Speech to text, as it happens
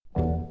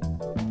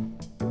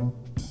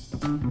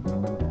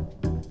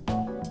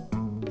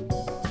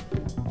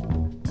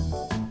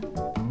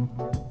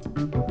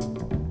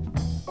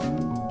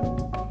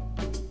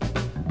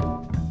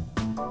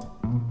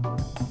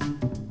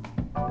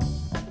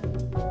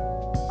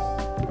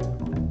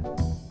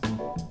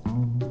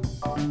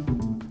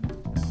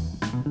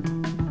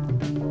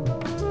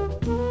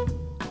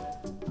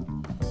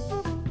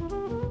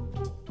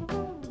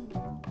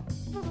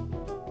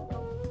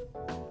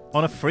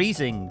On a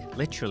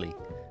literally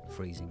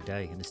freezing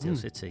day in the Steel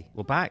City.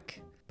 We're back.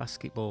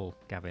 Basketball,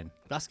 Gavin.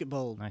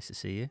 Basketball. Nice to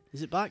see you.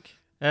 Is it back?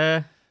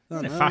 In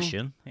don't a know.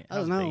 fashion. It I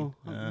has don't know.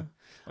 been.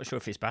 Not sure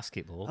if it's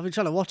basketball. I've been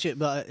trying to watch it,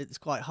 but it's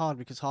quite hard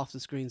because half the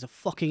screen's a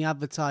fucking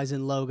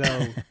advertising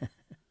logo.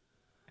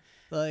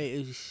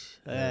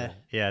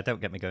 Yeah,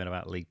 don't get me going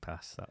about League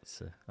Pass.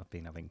 That's I've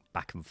been having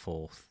back and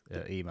forth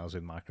emails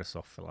with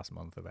Microsoft for last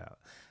month about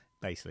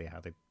basically how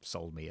they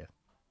sold me a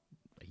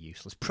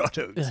useless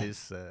product.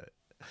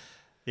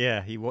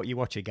 You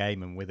watch a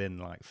game and within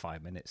like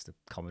 5 minutes the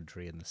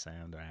commentary and the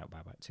sound are out by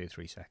about 2 or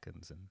 3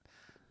 seconds,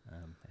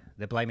 and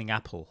they're blaming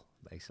Apple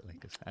basically,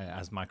 cause,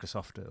 as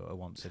Microsoft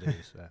wants to do.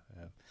 So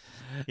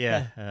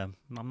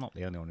I'm not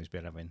the only one who's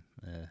been having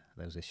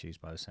those issues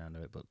by the sound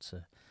of it, but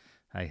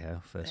hey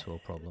ho, first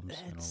world problems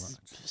and all that.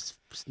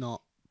 It's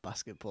not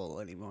basketball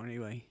anymore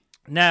anyway.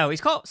 No,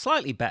 it's got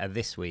slightly better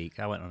this week.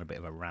 I went on a bit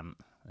of a rant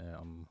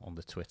on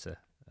the Twitter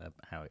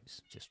how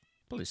it's just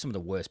probably some of the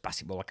worst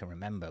basketball I can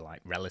remember,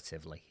 like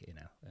relatively,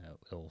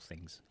 all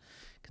things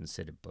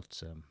considered.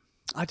 But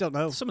I don't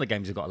know. Some of the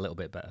games have got a little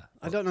bit better.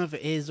 I don't know if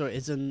it is or it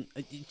isn't.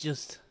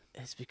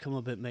 It's become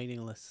a bit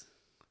meaningless.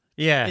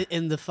 Yeah.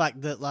 In the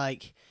fact that,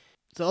 like,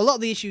 so a lot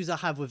of the issues I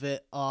have with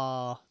it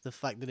are the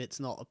fact that it's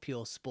not a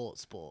pure sport.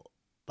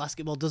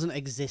 Basketball doesn't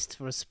exist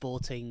for a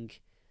sporting,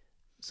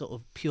 sort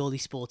of purely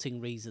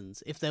sporting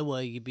reasons. If there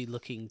were, you'd be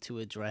looking to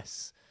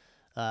address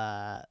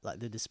like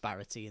the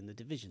disparity in the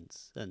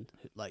divisions and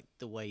like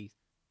the way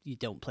you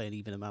don't play an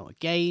even amount of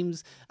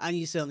games, and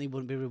you certainly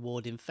wouldn't be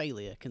rewarding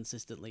failure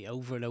consistently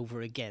over and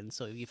over again.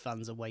 So your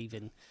fans are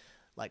waving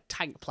like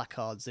tank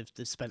placards if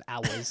they've spent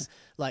hours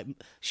like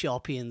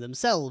sharpieing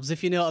themselves,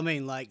 if you know what I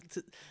mean. Like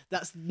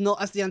that's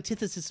the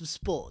antithesis of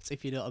sports,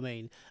 if you know what I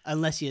mean.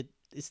 Unless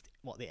it's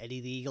what the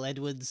Eddie the Eagle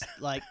Edwards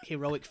like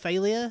heroic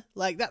failure,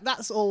 like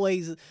that's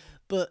always,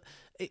 but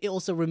it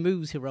also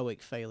removes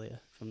heroic failure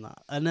from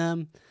that,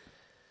 and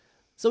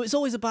so it's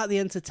always about the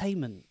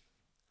entertainment.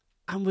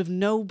 And with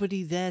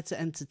nobody there to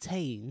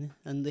entertain,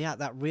 and they had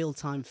that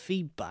real-time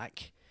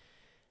feedback,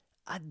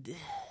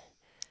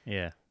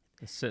 yeah,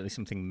 there's certainly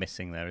something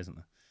missing there, isn't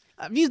there?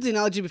 I've used the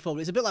analogy before, but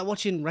it's a bit like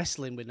watching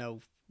wrestling with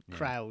no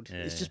crowd.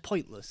 Yeah, it's just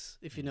pointless,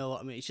 if you know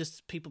what I mean. It's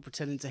just people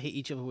pretending to hit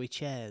each other with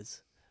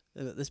chairs.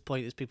 And at this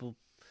point, it's people...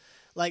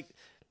 Like,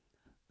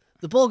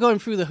 the ball going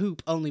through the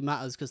hoop only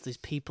matters because there's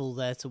people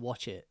there to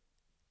watch it.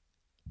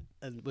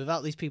 And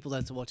without these people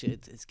there to watch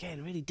it, it's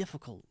getting really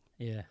difficult.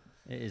 Yeah.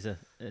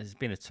 It's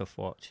been a tough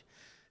watch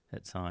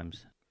at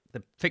times.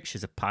 The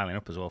fixtures are piling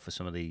up as well for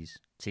some of these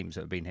teams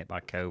that have been hit by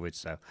COVID.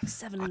 So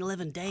 7 and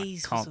 11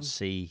 days. I can't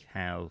see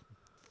how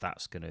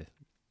that's going to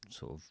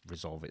sort of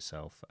resolve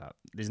itself.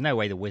 There's no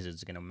way the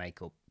Wizards are going to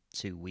make up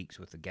 2 weeks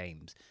worth of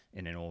games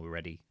in an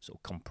already sort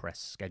of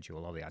compressed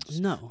schedule, are they?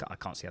 I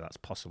can't see how that's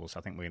possible. So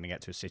I think we're going to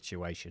get to a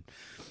situation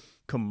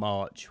come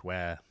March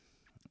where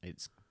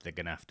they're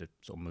going to have to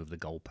sort of move the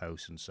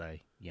goalposts and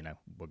say,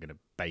 we're going to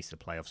base the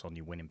playoffs on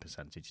your winning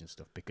percentage and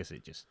stuff, because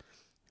it's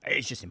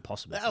just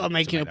impossible. We're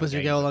making up as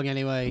we go along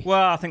anyway.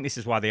 Well, I think this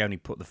is why they only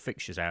put the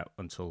fixtures out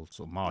until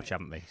sort of March,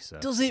 haven't they? So,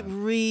 does it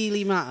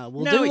really matter?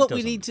 We'll no, do what we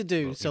doesn't, need to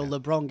do but, so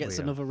LeBron gets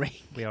another ring.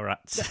 We are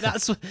at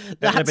that's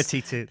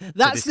liberty to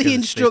that's the discuss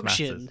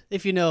instruction,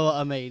 if you know what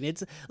I mean.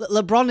 It's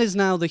LeBron is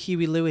now the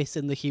Huey Lewis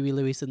and the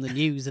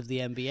news of the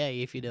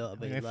NBA, if you know what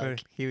I mean. For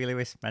Huey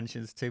Lewis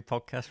mentions 2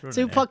 podcasts running.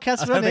 2 podcasts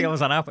running. I don't think it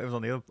was on Apple. It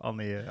was on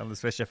the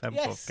Swish FM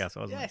podcast,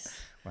 wasn't it?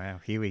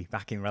 Wow, Huey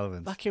back in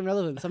relevance. Back in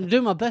relevance. I'm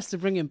doing my best to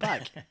bring him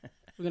back.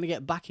 We're going to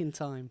get back in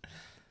time.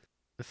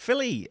 The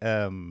Philly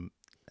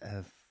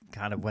have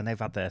kind of, when they've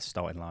had their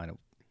starting lineup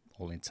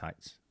all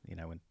intact,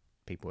 when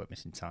people weren't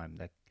missing time,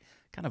 they're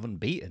kind of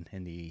unbeaten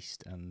in the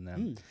East.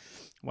 And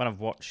when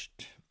I've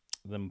watched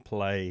them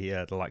play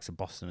the likes of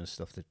Boston and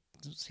stuff, there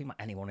doesn't seem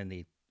like anyone in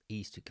the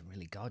East who can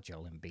really guard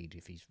Joel Embiid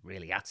if he's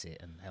really at it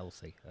and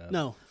healthy.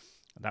 No.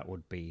 That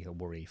would be a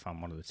worry if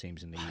I'm one of the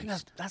teams in the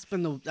East. That's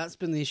been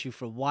the issue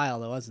for a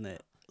while, though, hasn't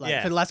it?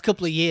 Yeah. For the last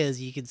couple of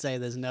years, you could say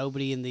there's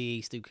nobody in the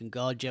East who can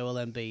guard Joel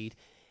Embiid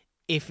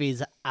if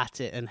he's at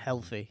it and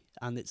healthy,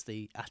 and it's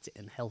the at it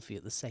and healthy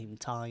at the same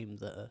time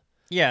that are...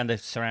 Yeah, and the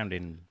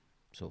surrounding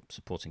sort of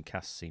supporting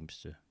cast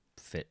seems to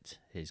fit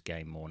his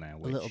game more now.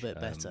 A little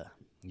bit better.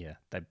 Yeah,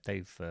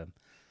 they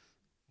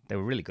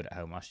were really good at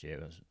home last year.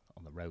 It was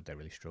on the road they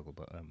really struggled,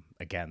 but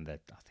again,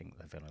 I think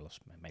they've only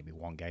lost maybe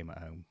 1 game at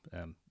home.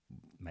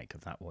 Make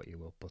of that what you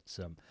will, but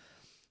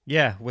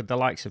yeah, with the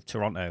likes of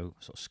Toronto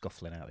sort of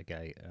scuffling out the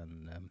gate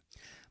and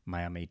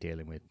Miami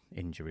dealing with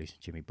injuries,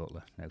 Jimmy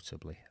Butler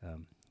notably,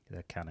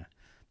 they're kind of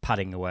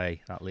padding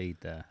away that lead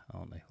there,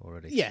 aren't they,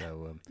 already? Yeah,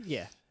 so,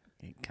 yeah.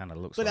 It kind of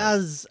looks but like...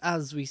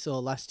 as we saw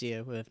last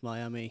year with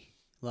Miami,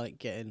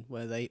 like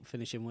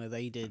finishing where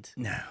they did.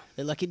 No.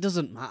 It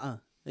doesn't matter.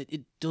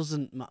 It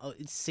doesn't matter.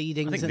 It's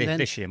seedings. I think and then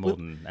this year more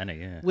than any,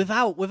 yeah.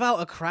 Without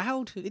a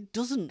crowd, it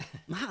doesn't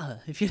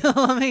matter, if you know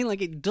what I mean.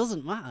 Like, it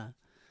doesn't matter.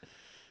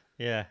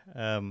 Yeah,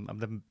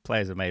 the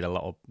players have made a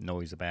lot of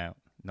noise about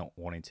not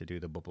wanting to do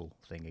the bubble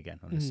thing again,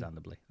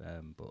 understandably.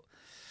 But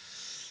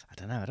I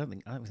don't know. I don't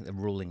think they're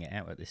ruling it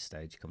out at this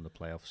stage. Come the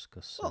playoffs,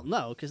 because well,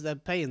 no, because they're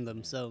paying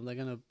them, so they're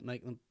going to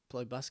make them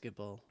play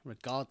basketball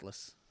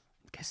regardless.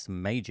 I guess the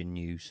major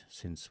news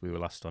since we were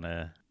last on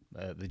air,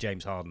 the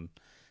James Harden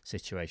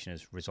situation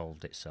has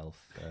resolved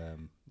itself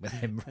with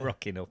him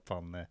rocking up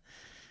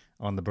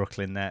on the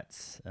Brooklyn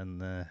Nets and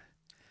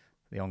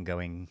the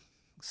ongoing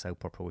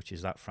soap opera, which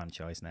is that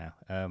franchise now.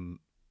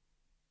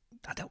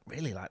 I don't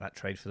really like that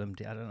trade for them.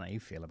 I don't know how you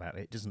feel about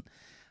it. Does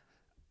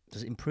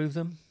it improve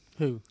them?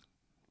 Who?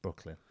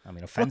 Brooklyn. I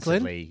mean,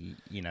 offensively,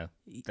 they're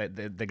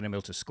going to be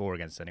able to score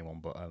against anyone,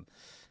 but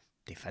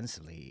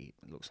defensively,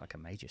 it looks like a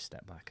major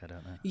step back. I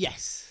don't know.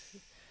 Yes.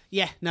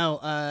 Yeah, no,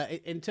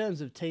 in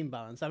terms of team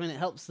balance, I mean, it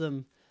helps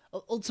them.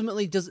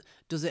 Ultimately, does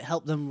it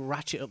help them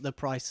ratchet up their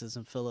prices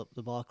and fill up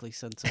the Barclays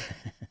Centre?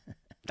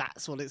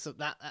 That's what it's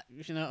that.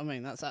 You know what I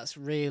mean? That's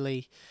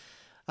really.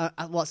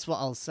 What's what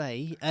I'll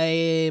say.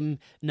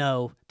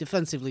 No,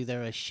 defensively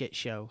they're a shit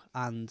show,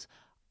 and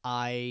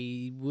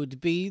I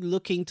would be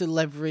looking to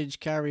leverage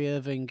Kyrie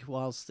Irving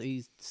whilst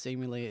he's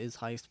seemingly at his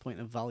highest point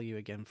of value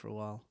again for a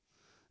while,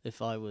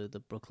 if I were the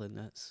Brooklyn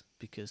Nets,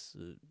 because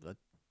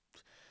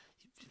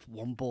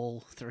one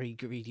ball, three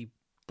greedy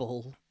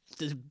ball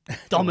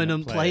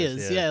dominant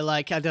players. Yeah,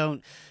 like I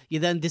don't. You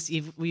then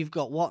we've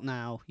got what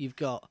now? You've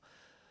got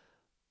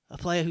a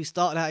player who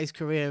started out his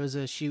career as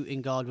a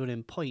shooting guard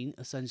running point,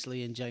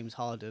 essentially in James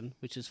Harden,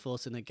 which is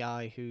forcing a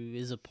guy who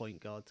is a point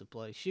guard to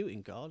play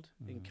shooting guard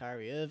in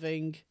Kyrie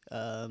Irving.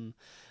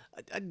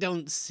 I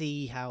don't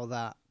see how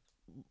that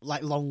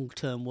like long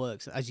term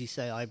works. As you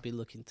say, I'd be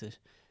looking to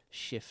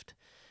shift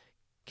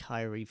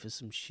Kyrie for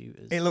some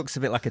shooters. It looks a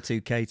bit like a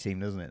 2K team,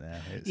 doesn't it?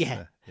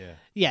 Now,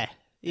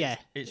 yeah.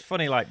 It's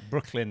funny, like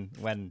Brooklyn,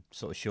 when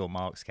sort of Sean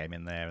Marks came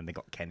in there, and they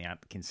got Kenny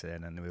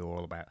Atkinson, and we were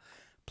all about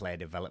player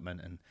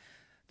development and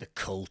the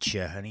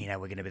culture, and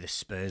we're going to be the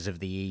Spurs of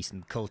the East,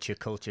 and culture.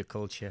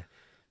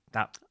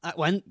 That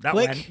went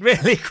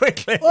really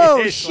quickly.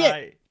 Oh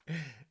shit!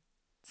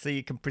 So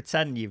you can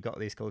pretend you've got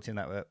this culture, and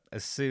that, but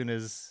as soon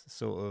as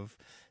sort of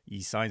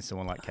you sign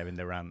someone like Kevin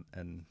Durant,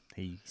 and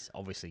he's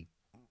obviously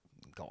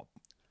got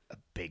a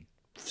big,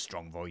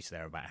 strong voice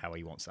there about how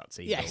he wants that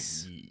team.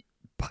 Yes.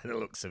 By the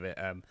looks of it,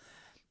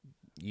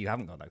 you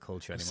haven't got that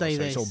culture anymore. So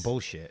it's all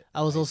bullshit.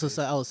 I will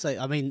say.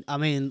 I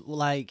mean,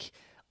 like,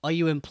 are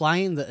you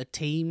implying that a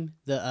team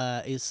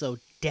that is so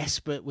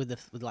desperate with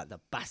the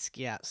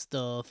Basquiat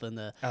stuff and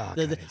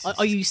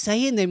are you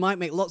saying they might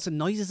make lots of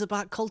noises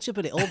about culture,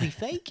 but it all be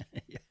fake?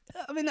 Yeah.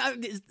 I mean,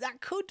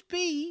 that could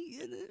be.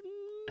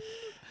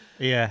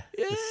 Yeah.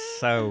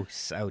 So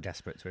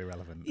desperate to be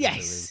irrelevant.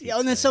 Yes,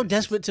 and they're so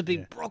desperate to be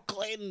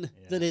Brooklyn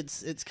that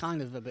it's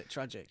kind of a bit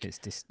tragic. It's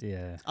just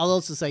I'll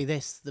also say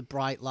this: the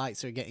bright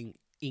lights are getting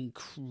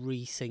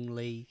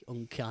increasingly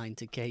unkind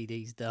to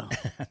KD's dome.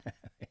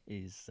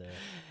 It's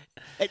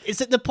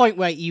at the point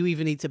where you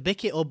either need to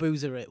bick it or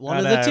boozer it. One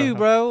of the two,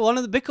 bro. One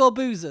of the bick or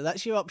boozer.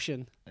 That's your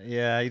option.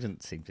 Yeah, he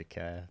doesn't seem to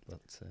care,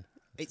 but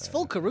it's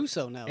full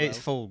Caruso now. It's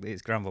full.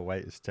 It's Granville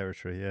Waiters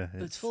territory. Yeah,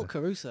 it's full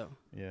Caruso.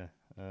 Yeah.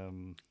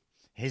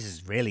 His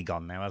has really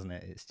gone now, hasn't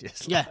it? It's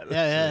just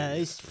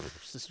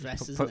It's a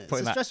stress, isn't it?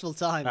 It's a stressful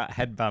time. That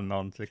headband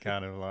on to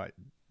kind of like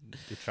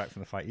detract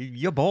from the fight.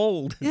 You're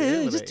bald.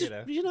 Yeah,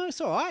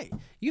 it's all right.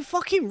 You're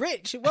fucking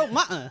rich. It won't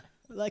matter.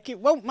 It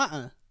won't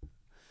matter.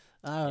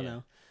 I don't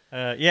know.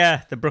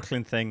 The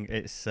Brooklyn thing.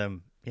 It's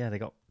they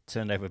got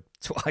turned over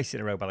twice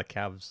in a row by the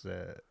Cavs.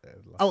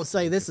 I would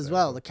say this as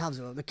well. The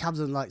Cavs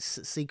are like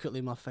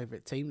secretly my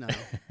favourite team now.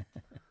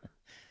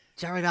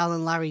 Jared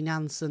Allen, Larry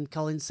Nance, and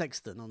Colin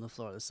Sexton on the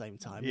floor at the same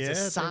time. It's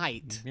a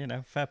sight.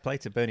 Fair play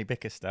to Bernie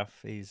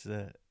Bickerstaff. He's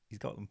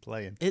got them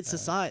playing. It's a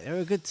sight. They're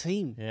a good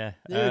team. Yeah,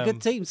 they're a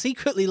good team.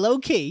 Secretly, low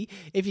key,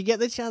 if you get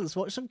the chance,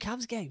 watch some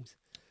Cavs games.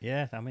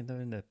 Yeah, I mean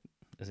they're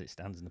as it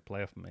stands in the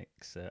playoff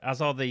mix, as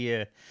are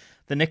the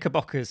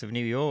Knickerbockers of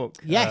New York.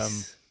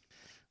 Yes,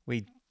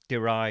 we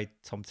deride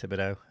Tom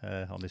Thibodeau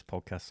on this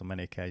podcast on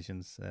many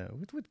occasions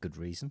with good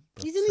reason.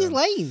 But, he's in his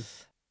lane.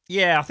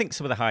 Yeah, I think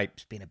some of the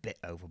hype's been a bit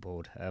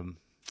overboard.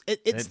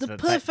 It's the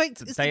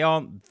perfect. They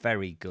aren't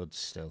very good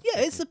still. Yeah,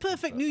 it's the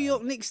perfect New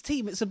York Knicks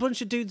team. It's a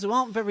bunch of dudes who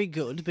aren't very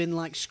good,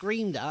 been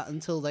screamed at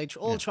until they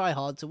all try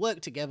hard to work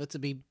together to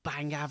be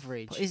bang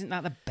average. But isn't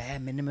that the bare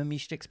minimum you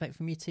should expect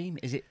from your team?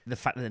 Is it the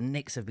fact that the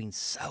Knicks have been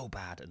so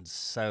bad and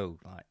so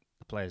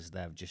the players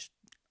there have just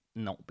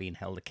not been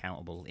held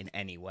accountable in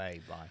any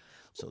way by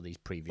sort of these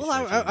previous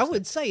regimes? I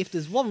would say if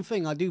there's one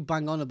thing I do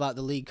bang on about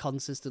the league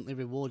consistently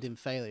rewarding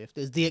failure, if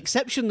there's the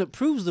exception that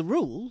proves the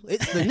rule,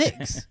 it's the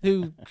Knicks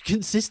who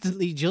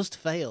consistently just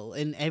fail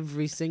in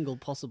every single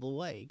possible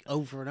way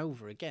over and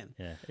over again.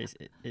 Yeah,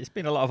 it's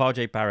been a lot of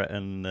RJ Barrett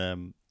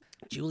and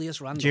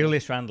Julius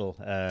Randle.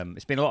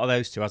 It's been a lot of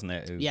those two, hasn't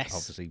it? Who yes.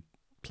 Obviously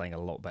playing a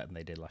lot better than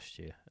they did last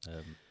year.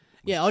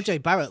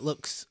 RJ Barrett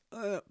looks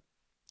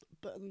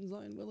better than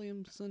Zion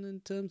Williamson in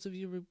terms of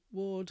your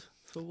reward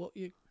for what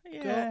you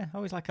got. I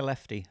always like a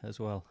lefty as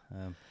well.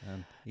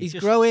 He's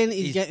growing.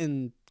 He's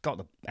getting got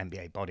the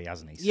NBA body,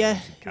 hasn't he? So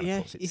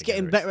he's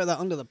getting better at that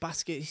under the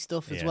basket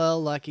stuff as well.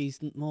 Like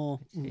he's more.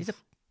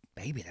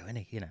 baby though, isn't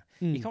he? You know,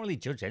 you can't really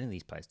judge any of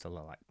these players till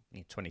they're like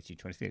 22,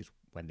 23 is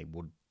when they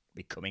would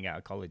be coming out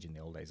of college in the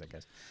old days, I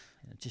guess.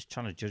 Just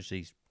trying to judge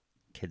these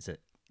kids at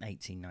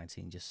 18,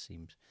 19 just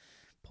seems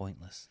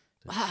pointless.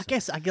 I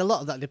guess a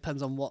lot of that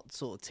depends on what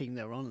sort of team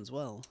they're on as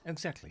well.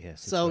 Exactly,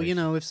 yes. So, you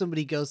know, if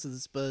somebody goes to the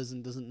Spurs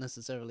and doesn't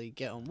necessarily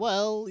get on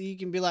well, you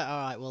can be like, all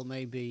right, well,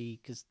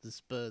 maybe because the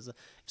Spurs... If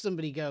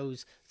somebody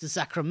goes to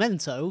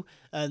Sacramento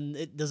and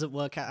it doesn't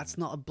work out, that's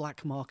not a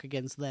black mark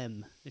against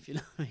them, if you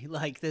know what I mean.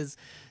 Like, there's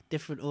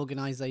different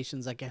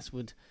organisations, I guess,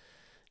 would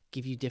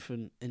give you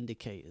different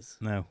indicators.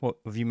 No. What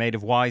have you made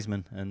of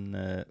Wiseman and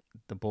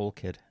the ball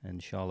kid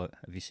in Charlotte?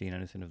 Have you seen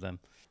anything of them?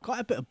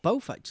 Quite a bit of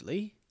both,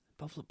 actually.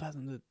 Both look better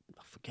than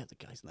I forget the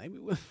guy's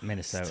name.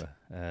 Minnesota.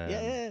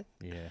 Yeah.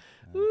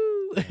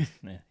 Woo.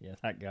 Yeah,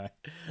 that guy.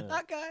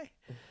 That guy.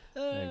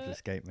 Names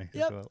escape me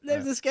Yep, as well.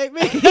 names escape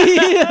me.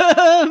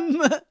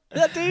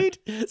 That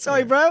dude.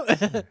 Sorry, bro.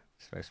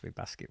 Supposed to be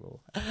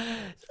basketball.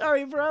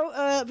 Sorry,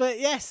 bro. But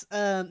yes,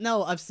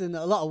 no, I've seen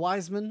a lot of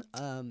Wiseman.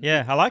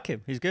 Yeah, I like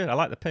him. He's good. I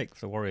like the pick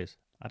for the Warriors.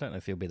 I don't know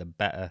if he'll be the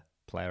better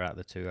player out of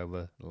the two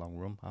over the long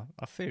run.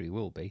 I fear he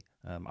will be.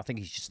 I think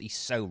he's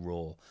so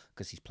raw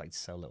because he's played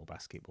so little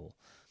basketball.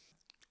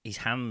 His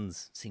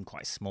hands seem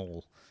quite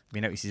small.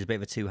 You notice he's a bit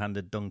of a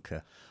two-handed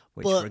dunker,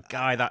 which for a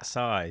guy that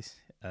size...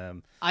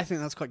 I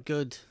think that's quite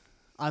good.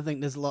 I think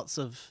there's lots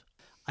of...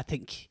 I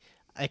think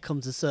it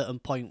comes a certain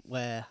point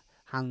where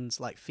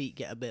hands like feet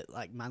get a bit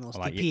like Manos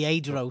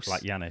Piedros.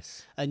 Like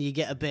Giannis. And you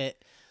get a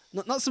bit...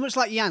 Not so much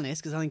like Giannis,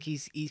 because I think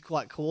he's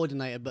quite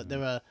coordinated, but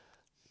there are...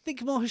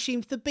 Think more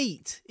Hasheem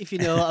Thabit, if you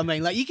know what I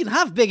mean. Like, you can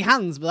have big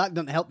hands, but that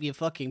doesn't help you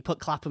fucking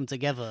clap them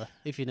together,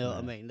 if you know what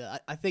I mean.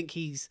 I think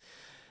he's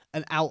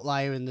an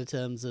outlier in the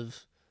terms of,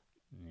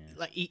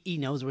 like, he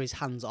knows where his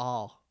hands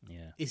are.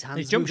 Yeah. His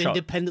hands move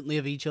independently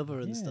of each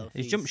other and stuff.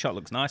 His jump shot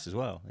looks nice as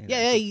well. You know,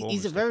 yeah,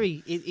 he's a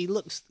very...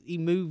 He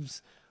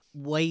moves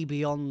way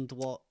beyond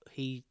what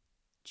he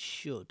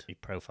should. He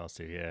profiles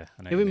to, yeah.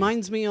 It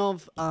reminds me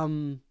of...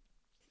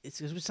 It's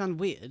going to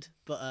sound weird,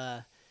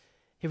 but...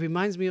 It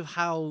reminds me of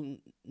how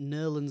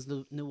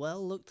Nerlens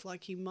Noel looked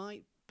like he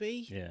might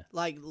be. Yeah.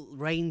 Like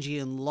rangy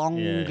and long,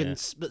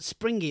 but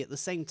springy at the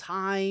same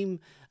time.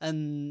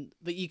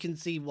 But you can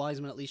see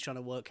Wiseman at least trying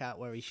to work out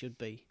where he should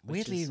be.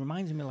 Weirdly, it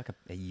reminds me of like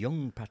a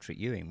young Patrick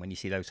Ewing when you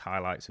see those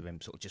highlights of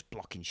him sort of just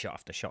blocking shot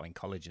after shot in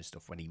college and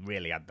stuff when he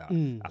really had that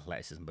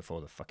athleticism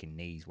before the fucking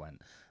knees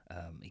went.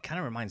 He kind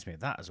of reminds me of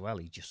that as well.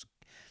 He just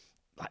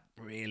like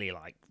really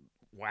like...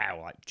 Wow,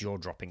 like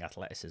jaw-dropping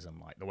athleticism,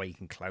 like the way he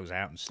can close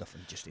out and stuff,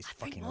 and just his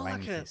fucking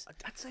length.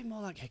 I'd say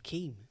more like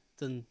Hakeem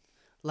than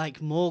like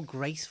more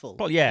graceful.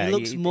 But yeah, he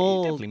looks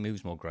more. He definitely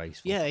moves more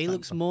graceful. Yeah, he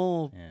looks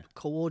more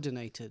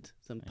coordinated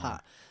than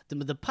Pat.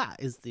 The Pat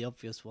is the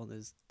obvious one.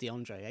 Is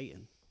DeAndre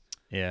Ayton.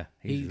 Yeah,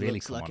 he's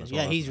really come on as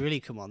well. Yeah, he's really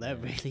come on. They're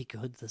really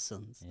good, the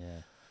Suns.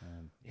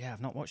 Yeah,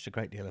 I've not watched a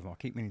great deal of them. I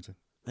keep meaning to.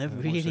 They're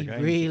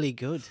really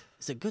good.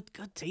 It's a good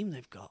team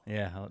they've got.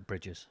 Yeah, I like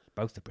Bridges.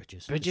 Both the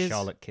Bridges. Bridges, the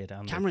Charlotte kid,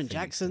 and Cameron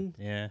Jackson.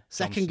 Yeah,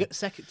 second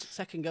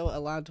go at a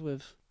lad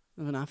with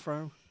an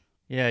afro.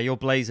 Yeah, your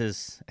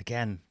Blazers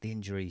again. The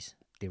injuries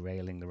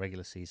derailing the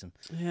regular season.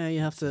 Yeah, you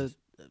have to.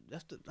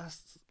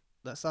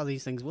 That's how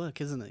these things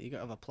work, isn't it? You got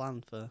to have a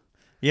plan for.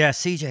 Yeah,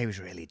 CJ was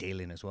really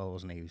dealing as well,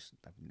 wasn't he? He was,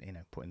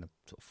 putting the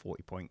sort of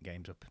 40-point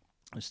games up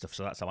and stuff.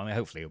 So that's how. I mean,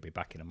 hopefully he'll be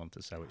back in a month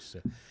or so. It's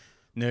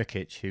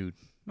Nurkic who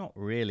not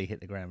really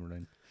hit the ground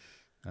running.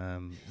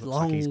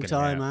 Long like he's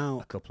time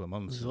out. A couple of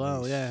months as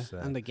well, least,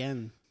 and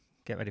again.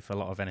 Get ready for a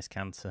lot of Venice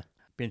cancer.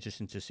 Be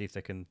interesting to see if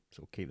they can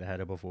sort of keep their head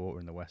above water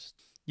in the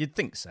West. You'd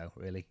think so,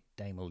 really.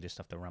 Dame will just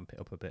have to ramp it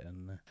up a bit,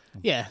 and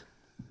we'll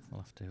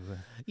have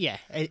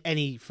to.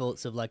 Any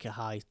thoughts of like a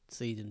high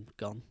seeding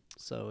gone?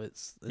 So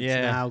it's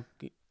now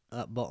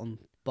at bottom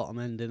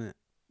end, isn't it?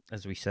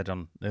 As we said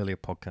on earlier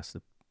podcasts,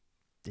 the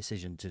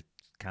decision to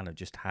kind of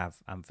just have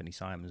Anthony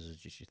Simons as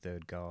just your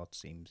third guard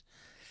seems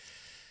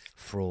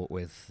fraught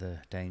with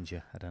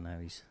danger. I don't know.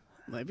 He's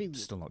maybe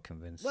still not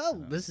convinced. Well,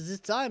 this is his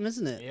time,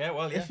 isn't it? Yeah,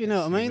 well, if you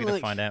know what I mean. We're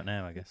going to find out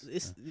now, I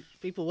guess.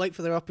 People wait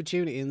for their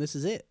opportunity, and this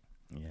is it.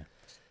 Yeah.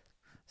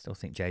 Still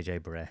think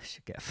JJ Barea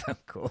should get a phone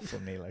call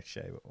from Neil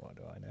O'Shea, but what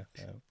do I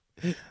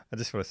know? I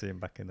just want to see him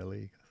back in the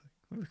league.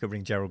 Maybe we could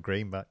bring Gerald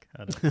Green back.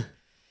 I don't know.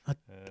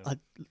 I'd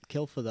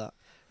kill for that.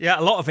 Yeah,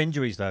 a lot of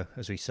injuries, though,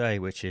 as we say,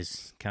 which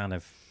is kind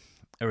of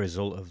a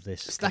result of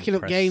this. Stacking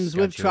up games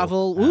schedule. With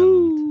travel.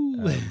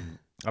 Woo!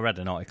 I read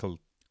an article,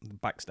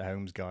 Baxter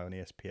Holmes guy on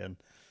ESPN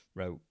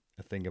wrote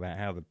a thing about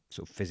how the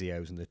sort of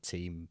physios and the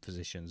team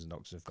physicians and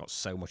doctors have got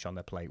so much on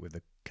their plate with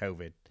the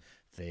COVID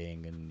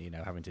thing and,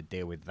 having to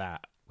deal with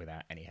that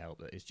without any help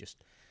that is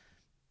just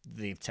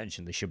the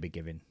attention they should be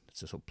giving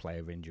to sort of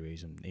player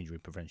injuries and injury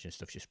prevention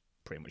stuff just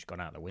pretty much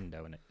gone out the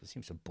window, and it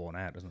seems to have borne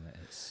out, doesn't it?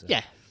 It's, yeah.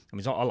 I mean,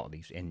 it's not a lot of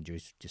these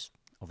injuries, just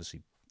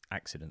obviously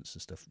accidents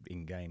and stuff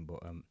in game, but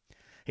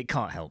it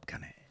can't help,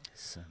 can it?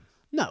 It's,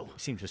 no.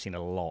 It seems to have seen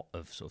a lot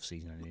of sort of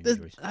seasonal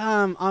injuries.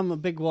 I'm a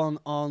big one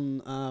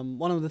on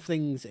one of the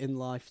things in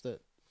life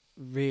that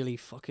really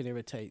fucking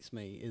irritates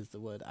me is the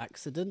word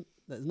accident.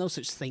 There's no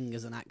such thing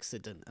as an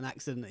accident. An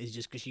accident is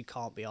just because you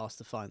can't be asked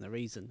to find the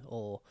reason,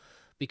 or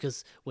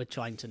because we're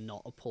trying to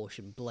not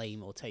apportion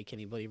blame or take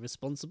anybody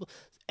responsible.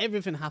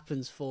 Everything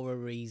happens for a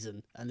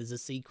reason, and there's a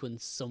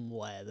sequence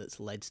somewhere that's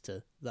led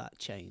to that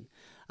chain.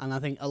 And I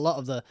think a lot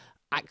of the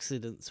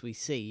accidents we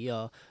see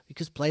are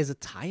because players are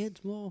tired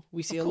more.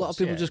 We see a lot of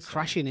people just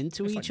crashing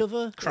into each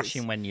other.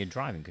 Crashing when you're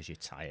driving because you're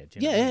tired.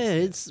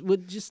 We're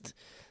just...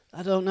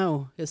 I don't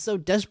know. It's so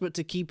desperate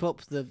to keep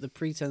up the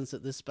pretense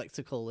that this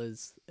spectacle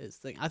is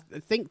thing. I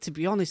think, to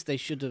be honest, they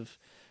should have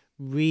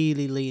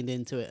really leaned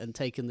into it and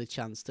taken the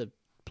chance to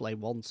play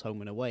once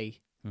home and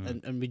away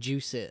and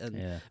reduce it.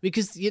 And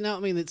because you know what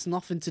I mean, it's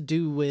nothing to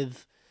do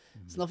with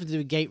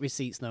gate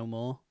receipts no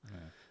more. Yeah.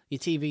 Your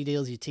TV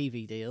deal's your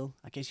TV deal.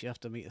 I guess you have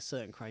to meet a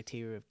certain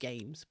criteria of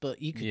games,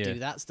 but you could do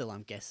that still,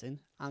 I'm guessing.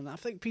 And I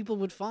think people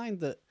would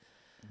find that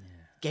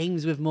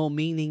games with more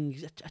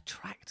meaning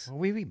attract. Well,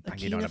 we've been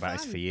banging on about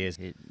this for years.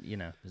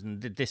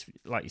 This,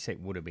 like you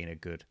said, would have been a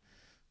good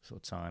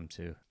sort of time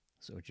to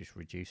sort of just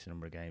reduce the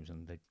number of games,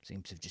 and they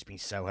seem to have just been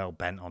so hell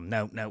bent on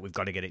no, we've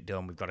got to get it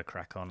done, we've got to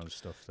crack on and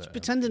stuff. That,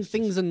 pretending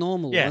things are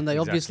normal when they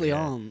obviously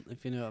aren't.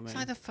 If you know what I mean.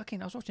 It's like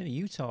I was watching a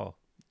Utah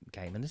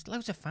game, and there's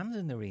loads of fans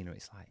in the arena.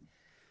 It's like,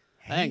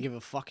 hey, I don't give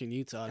a fucking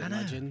Utah. I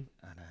imagine.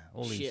 I know.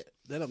 All these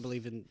they don't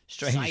believe in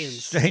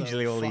science.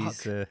 Strangely,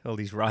 all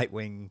these right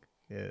wing.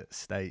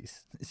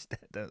 States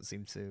don't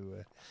seem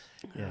to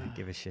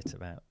give a shit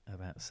about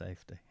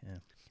safety. Yeah,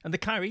 and the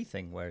Kyrie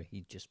thing where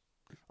he just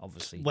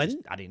obviously just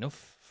had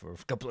enough for a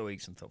couple of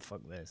weeks and thought,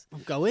 "Fuck this,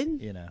 I'm going."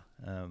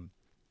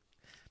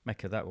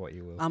 Make of that what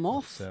you will. I'm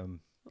off. And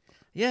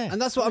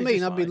that's what I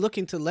mean. I've been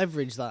looking to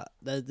leverage that.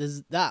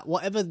 There's that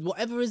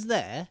whatever is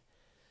there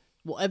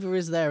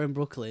in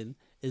Brooklyn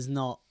is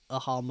not a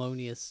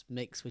harmonious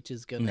mix, which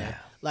is gonna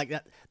like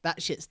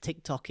that shit's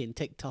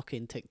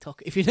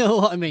TikToking. If you know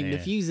what I mean. The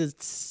fuse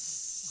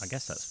is. I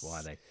guess that's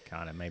why they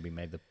kind of maybe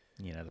made the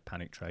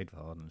panic trade for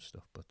Harden and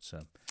stuff. But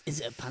is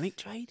it a panic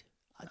trade?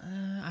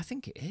 I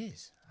think it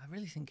is. I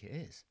really think it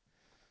is.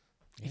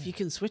 Yeah. If you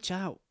can switch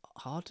out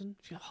Harden,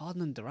 if you're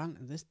Harden and Durant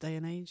in this day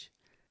and age,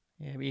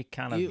 but you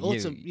kind of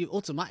you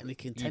automatically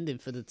contending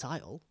for the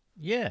title.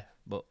 Yeah,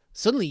 but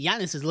suddenly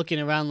Giannis is looking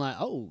around like,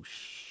 oh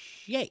shit.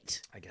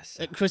 I guess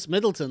so. At Chris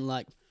Middleton,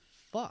 like,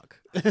 fuck.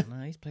 No,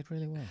 he's played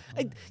really well.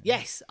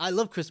 Yes, I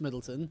love Chris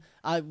Middleton.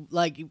 I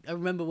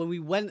remember when we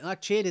went, I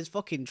cheered his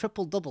fucking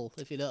triple double,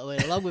 if you know what I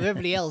mean, along with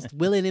everybody else,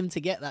 willing him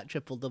to get that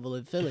triple double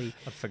in Philly.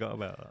 I forgot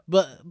about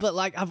that. But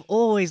like, I've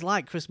always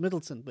liked Chris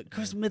Middleton, but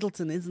Chris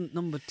Middleton isn't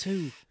number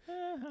 2.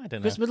 I don't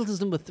know. Chris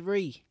Middleton's number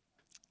 3.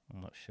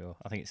 I'm not sure.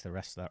 I think it's the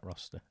rest of that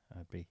roster.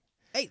 I'd be.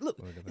 Hey,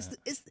 look,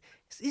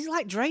 he's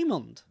like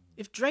Draymond.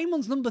 If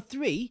Draymond's number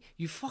 3,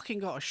 you fucking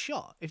got a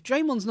shot. If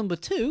Draymond's number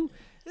 2,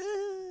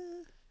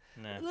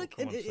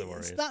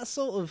 it's that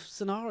sort of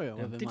scenario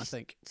with him, I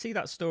think. See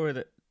that story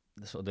that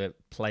the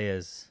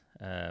players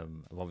have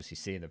obviously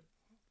seen the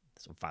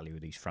sort of value of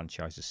these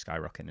franchises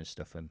skyrocketing and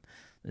stuff, and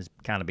there's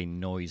kind of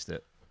been noise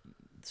that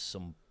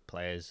some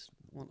players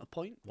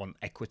want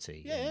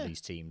equity in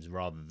these teams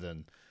rather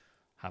than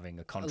having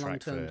a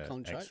contract for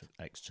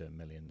extra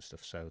million and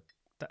stuff. So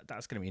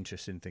that's going to be an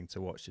interesting thing to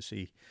watch to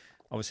see.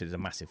 Obviously, there's a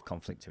massive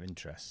conflict of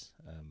interest.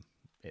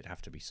 It'd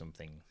have to be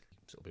something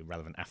sort of be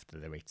relevant after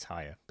they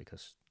retire,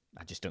 because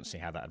I just don't see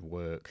how that'd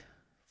work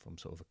from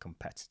sort of a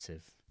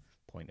competitive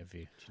point of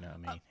view. Do you know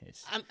what I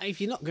mean?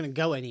 If you're not going to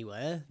go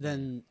anywhere,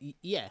 then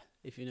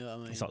if you know what I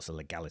mean. There's lots of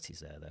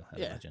legalities there, though,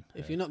 I imagine.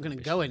 If you're not going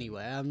to go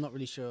anywhere, I'm not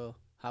really sure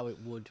how it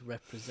would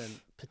represent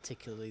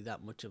particularly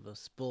that much of a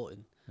sport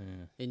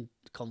in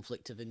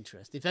conflict of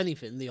interest. If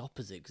anything, the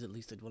opposite, because at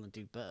least they'd want to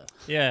do better.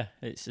 Yeah,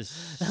 it's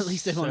just... at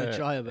least they want to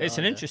try a bit. It's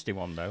an interesting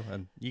one, though,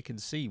 and you can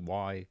see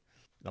why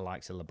the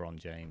likes of LeBron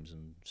James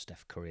and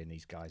Steph Curry and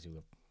these guys who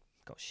have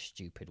got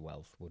stupid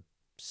wealth would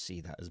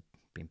see that as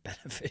being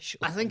beneficial.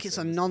 I think it's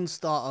a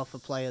non-starter for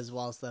players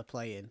whilst they're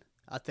playing.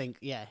 I think,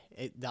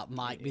 that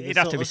might be the It'd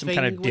have sort to be of some thing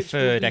kind of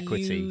deferred which would be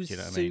equity, do used you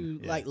know what I mean?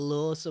 to like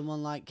lure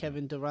someone like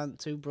Kevin Durant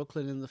to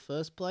Brooklyn in the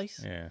first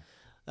place. Yeah.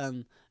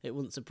 It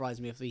wouldn't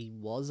surprise me if he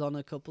was on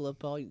a couple of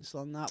points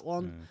on that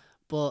one.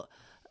 But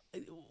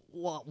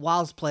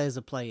whilst players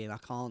are playing, I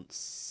can't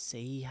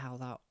see how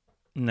that...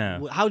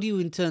 No. How do you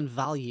in turn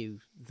value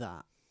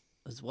that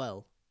as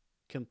well?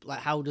 Like,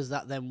 how does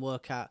that then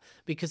work out?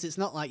 Because it's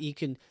not like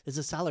there's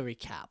a salary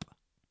cap.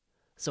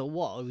 So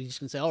what? Are we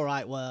just going to say, all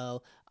right,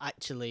 well,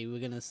 actually, we're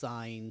going to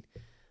sign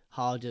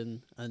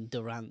Harden and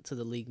Durant to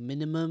the league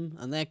minimum,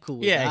 and they're cool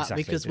with that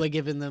exactly. Because we're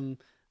giving them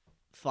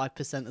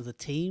 5% of the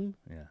team?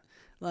 Yeah.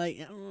 Like,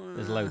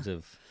 there's loads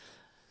of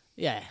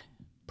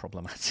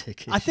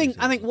problematic issues. I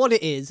think what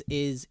it is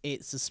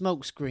it's a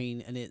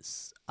smokescreen, and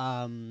it's...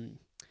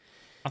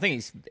 I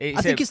think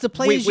it's the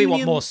players' we union.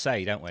 want more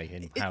say, don't we,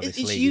 in how this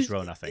league is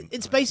run, I think.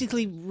 It's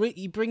basically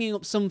bringing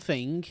up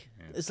something.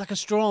 Yeah. It's like a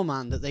straw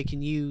man that they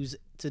can use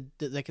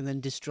that they can then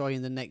destroy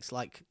in the next,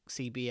 like,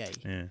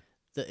 CBA.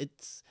 Yeah.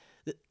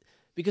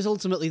 Because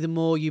ultimately, the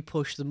more you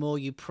push, the more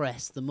you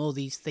press, the more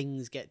these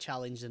things get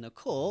challenged in a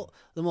court,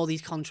 the more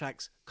these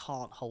contracts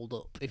can't hold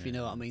up, if you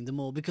know what I mean. The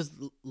more, because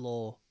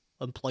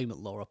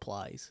employment law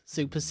applies,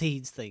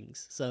 supersedes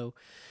things. So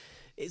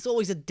it's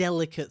always a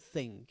delicate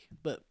thing,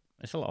 but...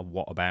 It's a lot of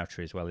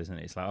whataboutery as well, isn't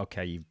it? It's like,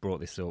 okay, you've brought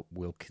this up,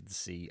 we'll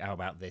see. How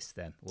about this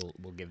then?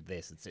 We'll give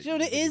this. Do you know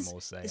what it is?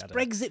 It's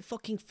Brexit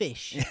fucking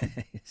fish.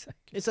 Exactly.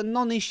 It's a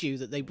non-issue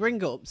that they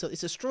bring up, so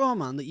it's a straw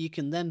man that you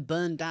can then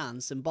burn down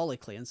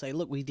symbolically and say,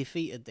 look, we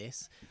defeated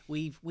this.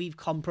 We've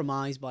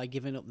compromised by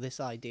giving up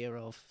this idea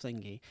of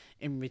thingy.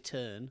 In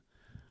return,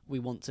 we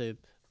want to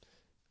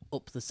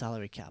up the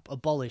salary cap,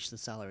 abolish the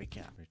salary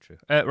cap. Very true.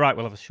 Right,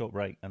 we'll have a short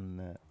break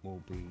and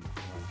we'll be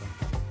right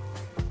back.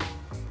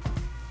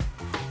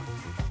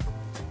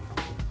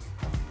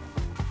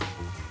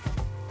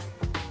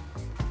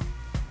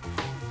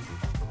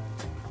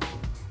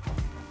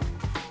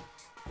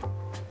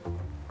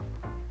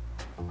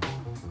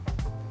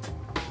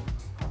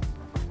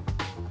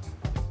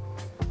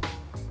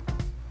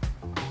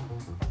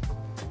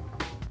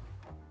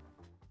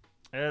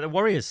 The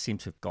Warriors seem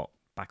to have got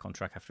back on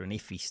track after an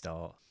iffy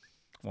start.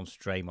 Once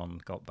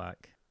Draymond got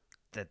back,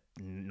 they're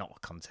not a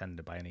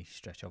contender by any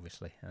stretch,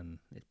 obviously, and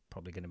it's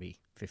probably going to be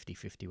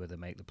 50-50 whether they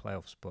make the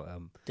playoffs. But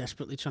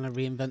desperately trying to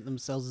reinvent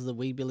themselves as the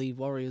We Believe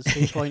Warriors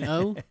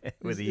 2.0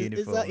 with the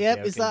uniform.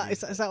 Is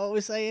that what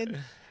we're saying?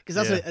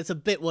 Because that's a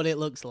bit what it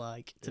looks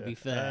like. To be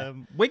fair,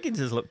 Wiggins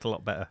has looked a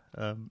lot better.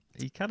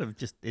 He kind of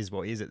just is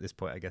what he is at this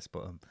point, I guess.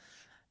 But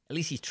at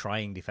least he's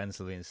trying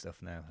defensively and stuff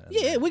now.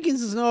 And,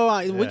 Wiggins is all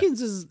right. Yeah.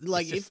 Wiggins is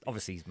like...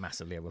 obviously, he's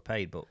massively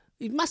overpaid, but...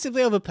 He's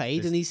massively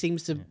overpaid, and he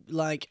seems to,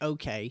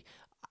 okay,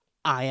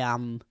 I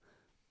am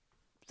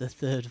the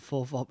third or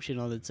fourth option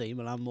on the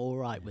team, and I'm all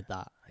right with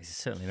that. He's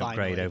certainly an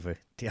upgrade over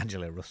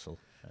D'Angelo Russell.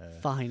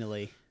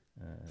 Finally.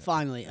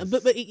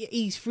 But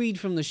he's freed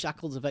from the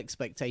shackles of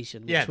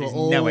expectation, which were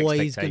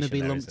always going to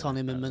be lumped on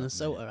him in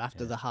Minnesota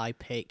after the high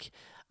pick,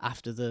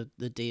 after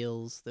the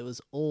deals. There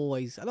was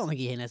always... I don't think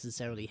he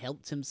necessarily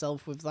helped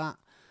himself with that.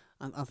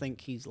 And I think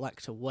he's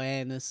lacked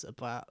awareness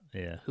about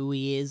who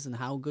he is and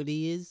how good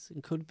he is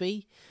and could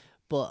be.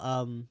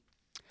 But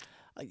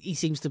he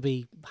seems to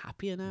be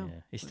happier now.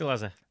 Yeah. He still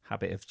has a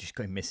habit of just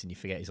going missing. You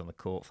forget he's on the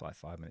court for like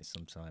 5 minutes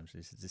sometimes.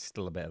 There's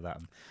still a bit of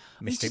that.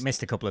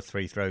 Missed a couple of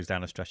free throws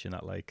down a stretch in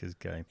that Lakers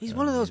game. He's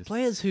one of those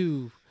players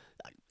who...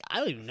 I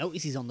don't even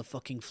notice he's on the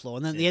fucking floor.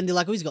 And then at the end, you're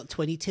like, he's got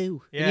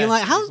 22. Yeah, and you're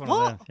like,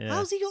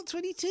 how's he got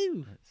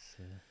 22?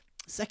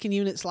 Second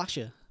unit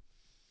slasher.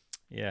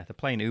 Yeah, they're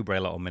playing Oubre a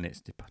lot of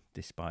minutes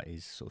despite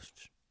his sort of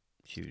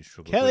shooting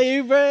struggle. Kelly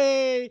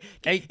Oubre!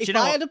 Hey, if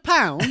I had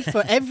 £1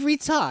 for every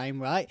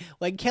time, right,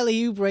 when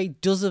Kelly Oubre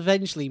does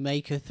eventually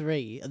make a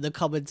three, and the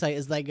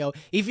commentators then go,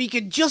 if he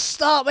could just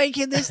start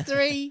making this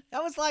three, I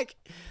was like...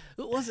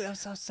 What was it? I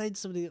was saying to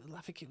somebody,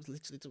 I think it was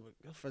literally to my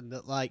girlfriend,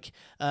 that like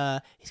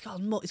he's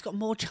got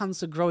more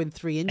chance of growing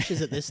 3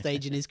 inches at this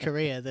stage in his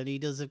career than he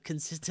does of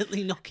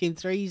consistently knocking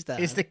threes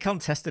down. It's the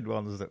contested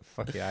ones that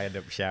I end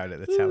up shouting at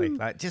the telly.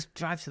 Like, just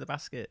drive to the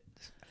basket.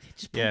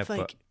 Just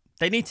but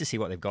they need to see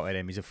what they've got in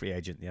him. He's a free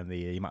agent at the end of the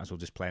year. You might as well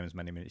just play him as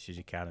many minutes as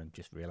you can and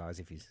just realise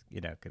if he's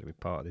going to be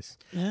part of this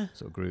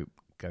sort of group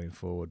going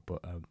forward. But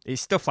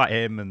it's stuff like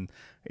him, and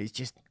it's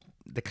just.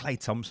 The Klay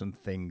Thompson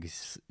thing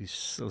is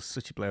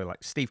such a blow.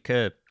 Like Steve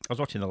Kerr, I was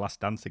watching The Last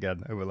Dance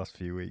again over the last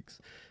few weeks.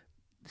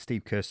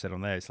 Steve Kerr said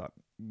on there, it's like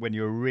when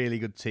you're a really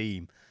good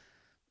team,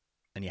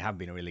 and you have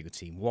been a really good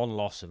team, one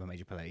loss of a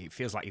major player, it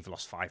feels like you've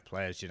lost 5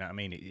 players. Do you know what I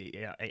mean?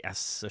 It has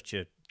such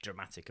a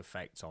dramatic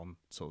effect on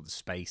sort of the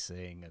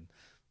spacing and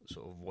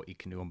sort of what you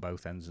can do on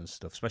both ends and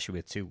stuff, especially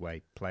with a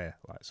two-way player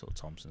like sort of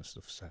Thompson and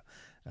stuff. So,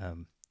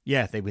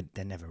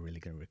 they're never really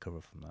going to recover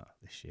from that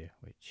this year,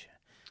 which...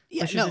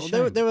 Yeah,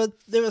 no, there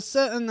are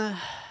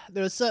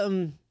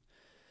certain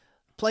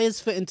players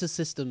fit into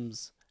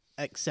systems,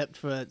 except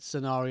for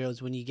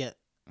scenarios when you get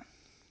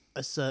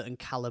a certain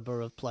caliber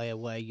of player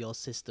where your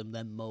system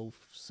then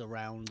morphs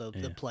around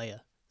the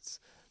player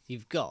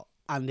you've got,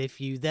 and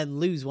if you then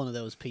lose one of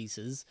those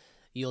pieces,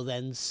 you're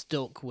then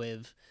stuck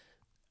with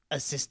a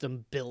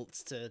system built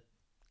to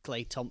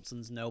Klay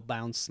Thompson's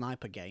no-bounds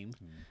sniper game,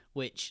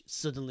 which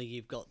suddenly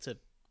you've got to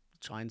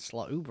try and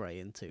slot Oubre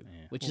into,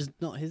 which is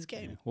not his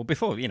game. Yeah. Well,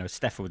 before,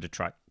 Steph would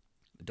attract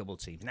double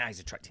teams. Now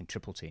he's attracting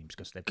triple teams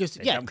because they're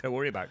not going to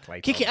worry about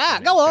Klay. Kick it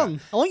out, go on.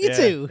 I want you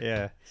to.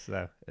 Yeah,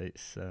 so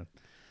it's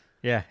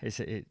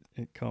it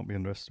can't be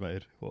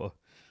underestimated what a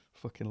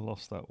fucking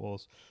loss that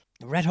was.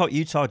 The Red Hot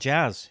Utah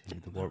Jazz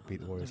beat the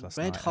Warriors last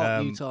night. Red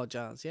Hot Utah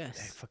Jazz, yes.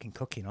 They're fucking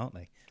cooking, aren't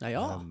they? They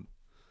are.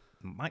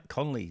 Mike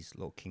Conley's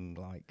looking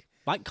like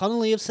Mike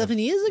Connolly of 7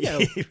 years ago.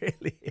 He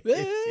really is.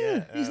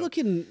 Yeah. He's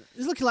looking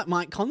like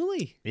Mike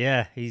Connolly.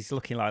 Yeah, he's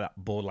looking like that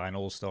borderline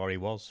all-star he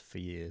was for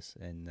years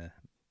in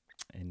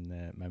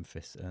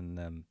Memphis,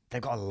 and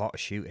they've got a lot of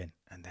shooting,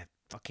 and they're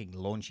fucking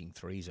launching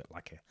threes at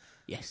like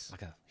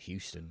a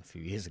Houston a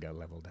few years ago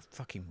level. They're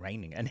fucking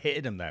raining and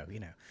hitting them though,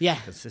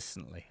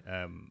 consistently.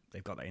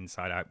 They've got that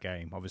inside-out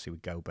game, obviously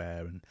with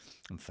Gobert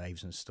and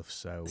Faves and stuff.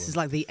 So this is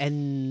like the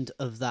end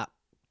of that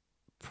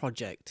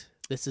project.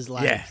 This is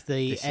like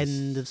the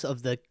end of sort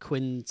of the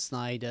Quinn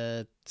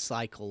Snyder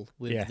cycle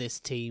with this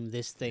team,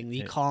 this thing.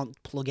 You can't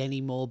plug any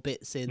more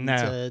bits in.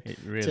 It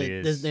really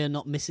is. They're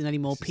not missing any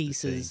more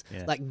pieces.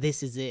 Like,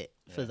 this is it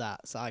for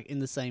that. So in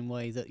the same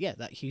way that,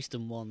 that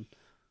Houston one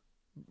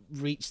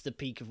reached the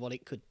peak of what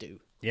it could do.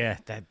 Yeah,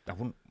 I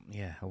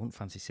wouldn't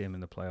fancy seeing them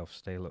in the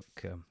playoffs. They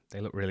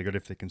look really good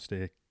if they can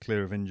stay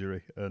clear of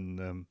injury,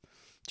 and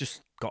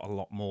just got a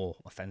lot more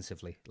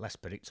offensively, less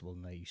predictable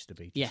than they used to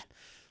be.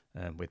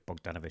 With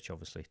Bogdanovic,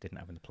 obviously, didn't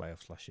have in the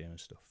playoffs last year and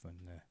stuff,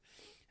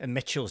 and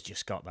Mitchell's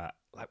just got that,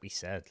 like we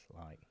said,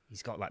 like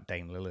he's got that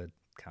Dame Lillard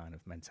kind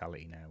of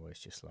mentality now, where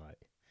it's just like,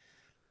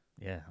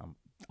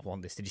 I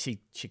want this. Did you see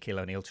Shaquille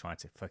O'Neal trying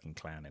to fucking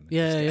clown him?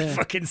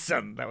 Fucking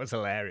son. That was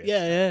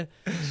hilarious.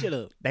 Shut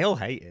up. They all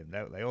hate him,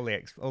 don't they? All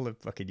the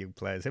fucking young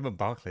players. Him and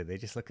Barkley, they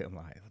just look at him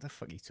like, what the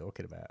fuck are you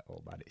talking about?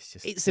 Oh, man,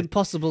 it's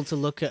impossible to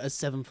look at a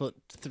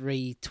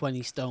 7'3",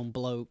 20 stone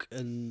bloke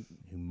and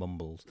who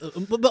mumbles.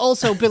 But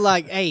also be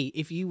like, hey,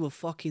 if you were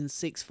fucking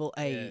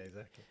 6'8",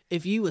 exactly.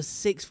 If you were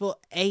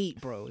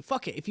 6'8", bro,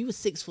 fuck it. If you were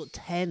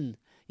 6'10",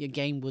 your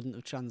game wouldn't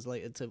have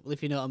translated to,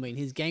 if you know what I mean.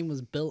 His game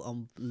was built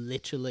on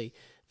literally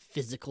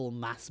physical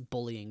mass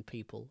bullying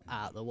people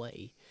out of the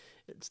way.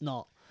 It's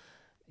not.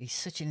 He's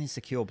such an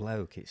insecure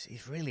bloke.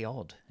 It's really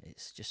odd.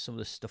 It's just some of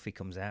the stuff he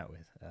comes out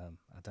with.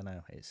 I don't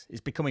know.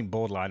 It's becoming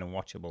borderline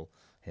unwatchable.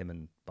 Him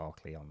and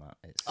Barkley on that.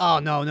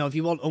 No. If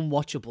you want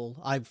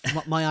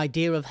unwatchable, my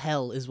idea of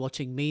hell is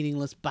watching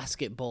meaningless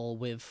basketball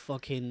with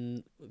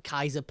fucking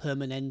Kaiser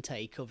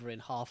Permanente covering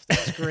half the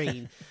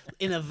screen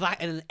in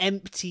an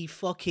empty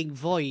fucking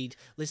void,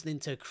 listening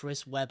to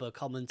Chris Webber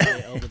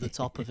commentate over the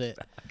top of it.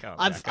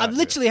 I've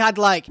literally had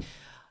like.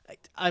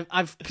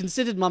 I've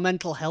considered my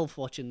mental health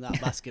watching that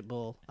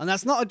basketball, and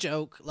that's not a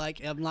joke. Like,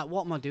 I'm like,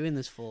 what am I doing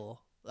this for?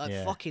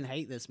 I fucking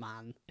hate this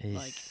man.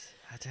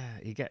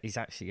 He's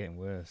actually getting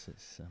worse.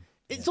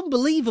 It's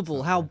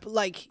unbelievable how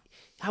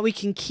he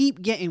can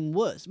keep getting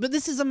worse. But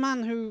this is a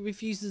man who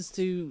refuses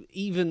to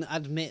even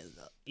admit,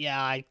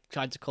 I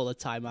tried to call a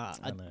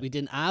timeout. We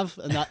didn't have,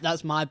 and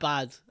that's my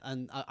bad.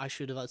 And I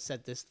should have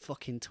said this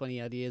fucking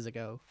 20 odd years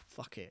ago.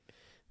 Fuck it.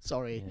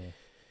 Sorry. Yeah.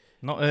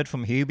 Not heard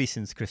from Hubie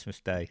since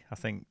Christmas Day. I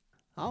think.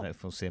 I don't know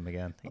if we'll see him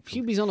again.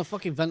 Hubie's on a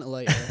fucking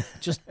ventilator.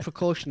 Just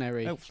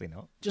precautionary. Hopefully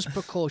not. Just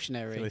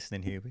precautionary. If you're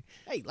listening, Hubie.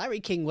 Hey, Larry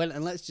King went,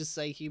 and let's just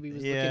say Hubie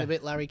was looking a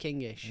bit Larry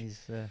King-ish.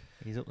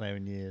 He's up there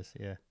in years,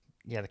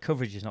 Yeah, the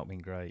coverage has not been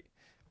great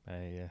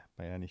by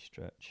any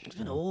stretch. It's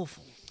been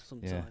awful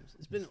sometimes. Yeah,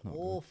 it's been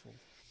awful.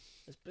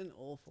 It's been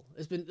awful.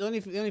 It's been the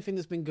only thing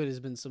that's been good has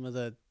been some of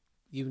the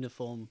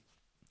uniform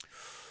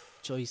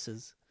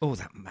choices. Oh,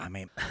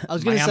 I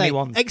was going to say,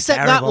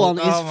 except terrible.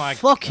 That one is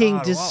fucking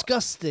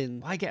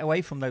disgusting. Why get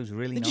away from those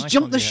really nice just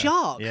jump ones, the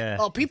shark. Yeah.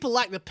 Oh, people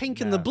like the pink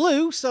and the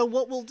blue, so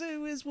what we'll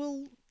do is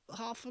we'll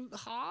half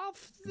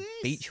this.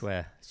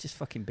 Beachwear. It's just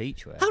fucking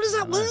beachwear. How does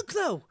that work,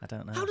 though? I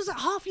don't know. How does that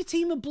half your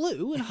team are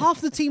blue and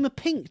half the team are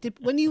pink?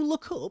 When you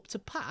look up to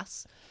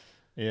pass...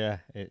 Yeah,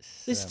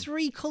 there's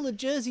 3 coloured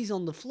jerseys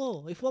on the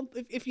floor.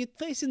 If you're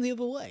facing the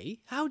other way,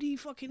 how do you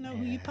fucking know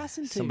who you're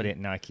passing to? Somebody at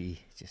Nike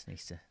just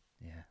needs to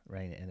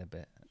rein it in a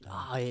bit.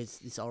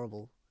 It's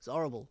horrible. It's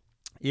horrible.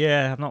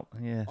 Yeah, there's not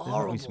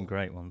been some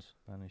great ones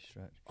by any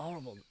stretch.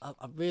 Horrible. I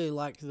really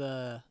like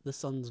the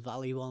Suns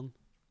Valley one.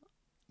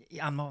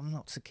 Yeah, I'm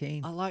not so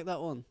keen. I like that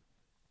one.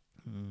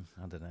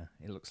 I don't know.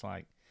 It looks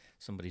like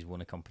somebody's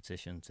won a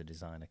competition to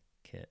design a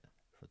kit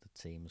for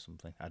the team or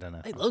something. I don't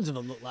know. Hey, loads of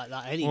them look like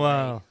that anyway.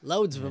 Well,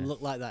 loads of them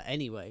look like that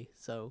anyway.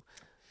 So,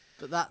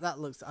 but that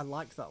looks. I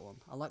like that one.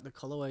 I like the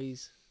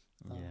colorways.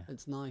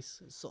 It's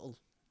nice. It's subtle.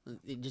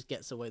 It just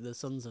gets away. The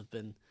Suns have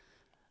been.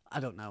 I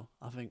don't know.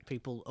 I think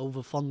people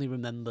over fondly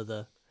remember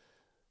the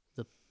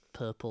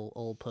purple,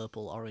 all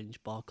purple,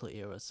 orange Barkley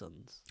era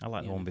Suns. I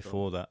like the one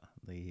before that.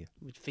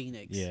 With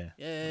Phoenix. Yeah.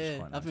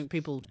 Nice. I think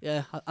people.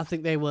 Yeah, I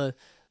think they were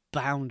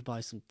bound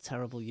by some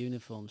terrible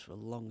uniforms for a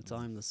long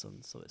time. The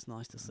Suns, so it's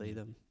nice to see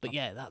them. But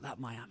that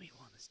Miami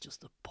one is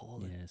just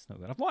appalling. Yeah, it's not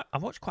good.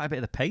 I've watched quite a bit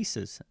of the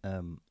Pacers.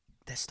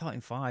 They're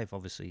starting 5,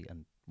 obviously,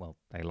 and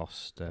they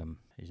lost.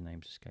 His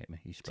name's escaped me.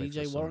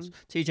 T.J. Warren.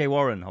 T.J.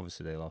 Warren,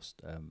 obviously they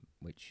lost,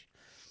 which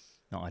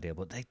not ideal,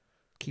 but they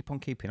keep on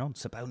keeping on.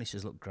 Sabonis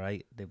has looked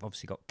great. They've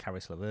obviously got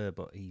Caris LeVert,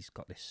 but he's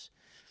got this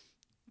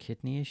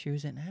kidney issue,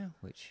 is it now?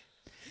 Which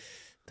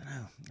I don't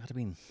know. I'd have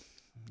been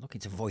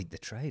looking to void the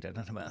trade. I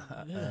don't know about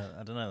that. Yeah.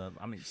 I don't know.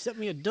 I mean, sent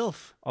me a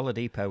duff.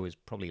 Oladipo is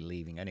probably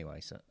leaving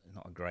anyway, so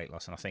not a great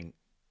loss. And I think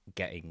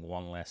getting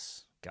one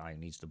less guy who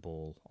needs the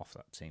ball off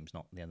that team's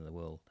not the end of the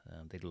world.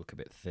 They'd look a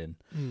bit thin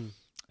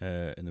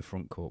in the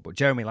front court, but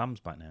Jeremy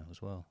Lamb's back now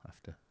as well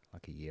after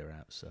like a year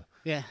out. So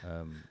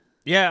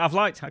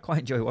I quite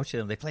enjoy watching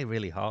them. They play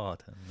really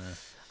hard. And,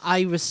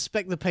 I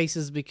respect the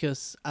Pacers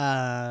because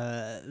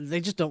they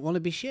just don't want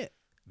to be shit.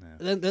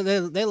 No.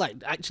 They like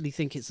actually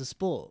think it's a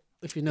sport.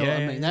 If you know what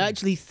I mean, they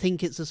actually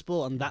think it's a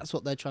sport, and that's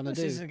what they're trying to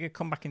do.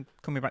 Coming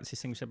back to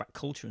this thing we said about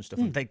culture and stuff.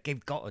 And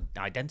they've got an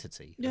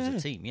identity as a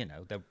team. You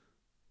know, they're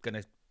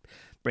gonna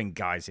bring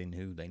guys in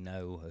who they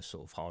know are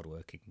sort of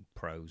hardworking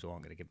pros who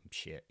aren't going to give them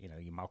shit. You know,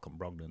 your Malcolm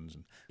Brogdons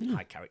and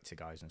high character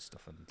guys and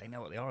stuff, and they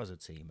know what they are as a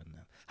team. And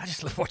I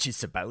just love watching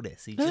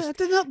Sabonis. He's like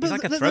a they're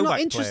throwback not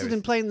interested player.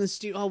 in playing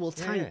the Oh, we'll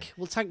tank. Yeah.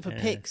 We'll tank for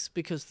picks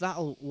because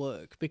that'll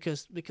work.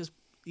 Because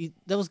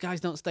those guys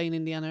don't stay in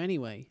Indiana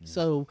anyway.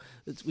 So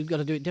we've got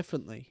to do it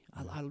differently.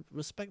 I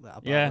respect that.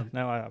 About them.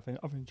 No,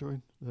 I've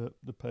enjoyed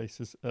the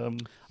Pacers. I mean,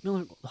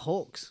 like the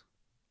Hawks.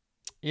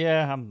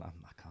 Yeah, I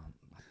can't.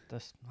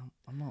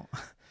 I'm not.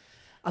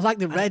 I like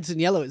the reds and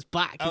yellow. It's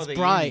black. It's the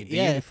bright. the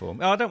yeah. uniform.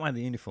 Oh, I don't mind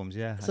the uniforms.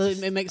 Yeah. So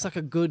it makes like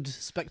a good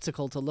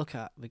spectacle to look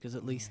at because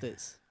at least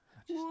it's.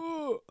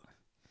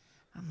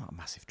 I'm not a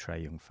massive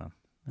Trae Young fan.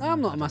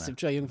 I'm not a massive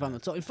Trae Young fan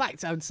at all. In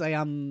fact, I would say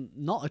I'm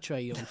not a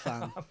Trae Young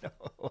fan.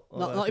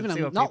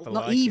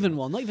 Not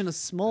even a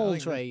small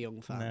Trae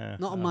Young fan.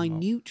 No, not a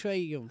minute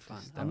Trae Young fan.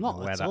 I'm not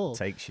where at that all.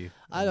 takes you.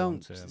 I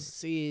don't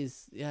see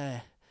his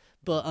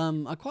but I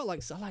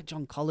like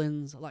John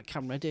Collins. I like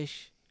Cam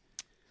Reddish.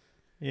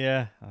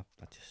 Yeah, I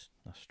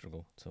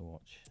struggle to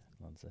watch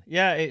Lonzo.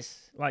 Yeah,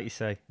 it's like you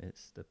say.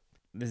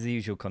 There's the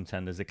usual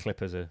contenders. The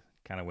Clippers are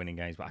kind of winning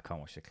games, but I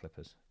can't watch the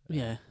Clippers.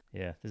 Yeah.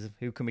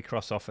 Who can we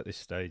cross off at this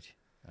stage?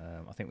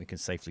 I think we can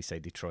safely say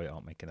Detroit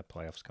aren't making the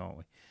playoffs, can't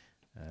we?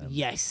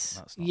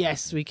 Yes,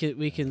 happening.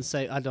 we can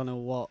say I don't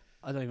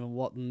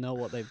even know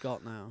what they've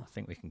got now. I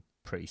think we can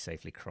pretty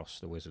safely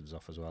cross the Wizards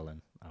off as well,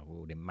 and I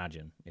would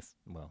imagine if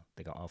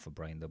they got half a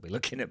brain, they'll be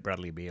looking at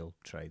Bradley Beal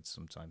trades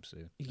sometime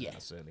soon. Yeah,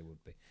 that certainly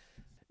would be.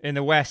 In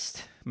the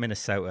West,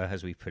 Minnesota,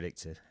 as we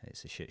predicted,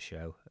 it's a shit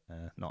show.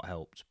 Not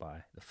helped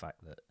by the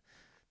fact that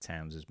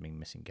Towns has been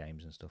missing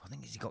games and stuff. I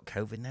think he's got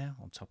COVID now,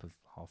 on top of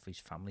half his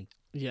family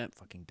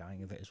fucking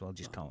dying of it as well.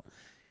 Just can't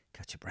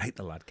catch a break,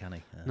 the lad, can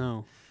he?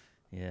 No.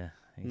 Yeah.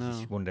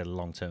 Just wondered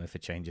long term if a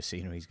change of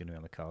scenery is going to be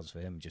on the cards for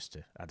him, just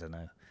to, I don't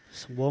know.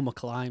 Some warmer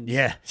climes.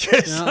 Yeah. You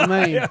know what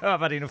I mean?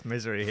 I've had enough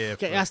misery here.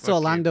 Get asked to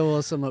Orlando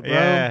or something, bro.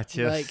 Yeah, just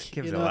like,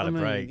 give us a lad a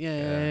break.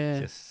 Yeah.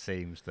 It just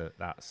seems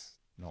that's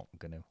not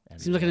going to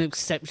end. Seems like an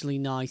exceptionally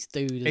nice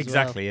dude as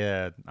Exactly,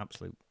 yeah.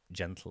 Absolute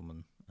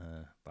gentleman.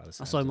 By the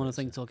I saw him on a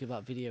thing talking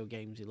about video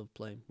games he loved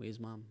playing with his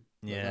mum.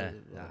 Yeah.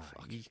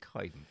 You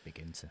can't even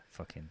begin to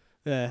fucking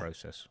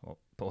process what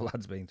poor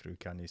lad's been through,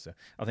 can you? So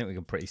I think we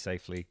can pretty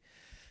safely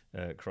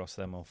cross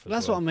them off.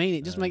 That's what I mean.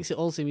 It just makes it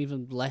all seem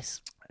even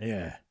less.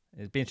 Yeah.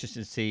 It'd be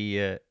interesting to see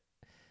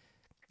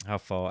how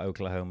far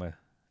Oklahoma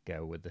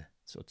go with the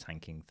sort of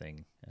tanking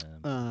thing.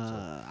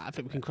 I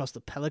think we can cross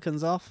the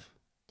Pelicans off.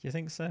 Do you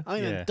think so? I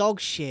think they're dog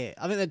shit.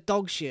 I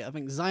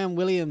think Zion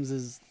Williams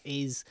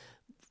is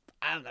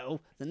I don't know,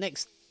 the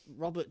next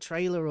Robert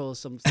Traylor or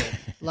something.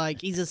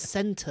 Like, he's a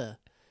center.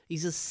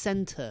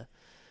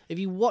 If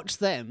you watch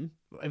them,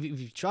 if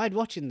you've tried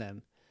watching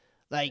them,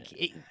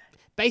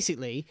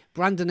 basically,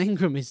 Brandon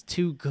Ingram is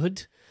too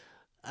good,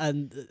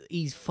 and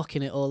he's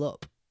fucking it all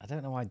up. I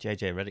don't know why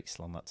JJ Redick's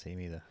still on that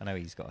team either. I know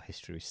he's got a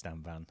history with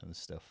Stan Van and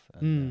stuff,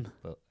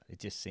 but it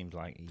just seems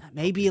like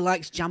maybe he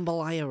likes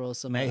jambalaya or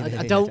something.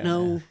 I don't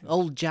know.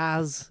 Old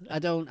jazz. I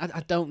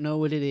don't know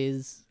what it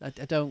is. I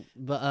don't.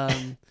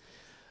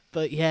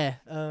 But yeah,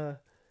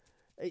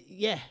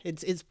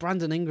 it's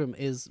Brandon Ingram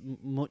is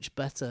much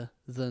better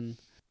than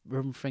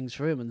Run Things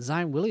for him, and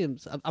Zion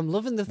Williams. I'm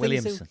loving the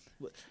things.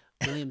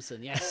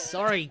 Williamson, yes.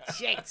 Sorry,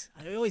 shit.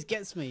 It always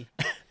gets me.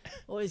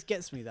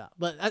 That.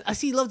 But I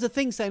see loads of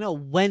things saying, "Oh,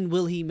 when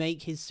will he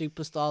make his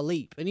superstar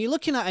leap?" And you're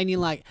looking at it and you're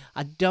like,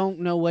 I don't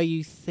know where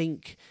you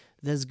think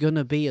there's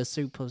gonna be a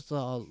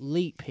superstar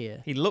leap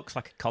here. He looks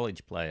like a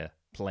college player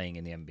playing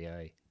in the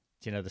NBA.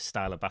 Do you know the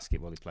style of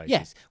basketball he plays?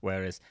 Yeah.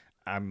 Whereas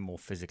I'm more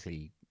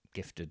physically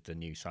gifted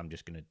than you, so I'm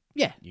just going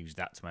to use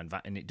that to my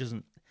advantage. And it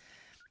doesn't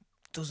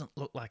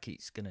look like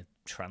it's going to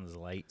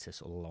translate to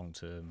sort of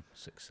long-term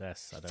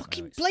success. I don't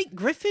Fucking know. Blake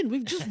Griffin.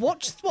 We've just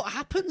watched what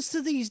happens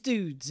to these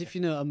dudes, if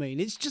you know what I mean.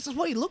 It's just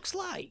what he looks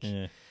like.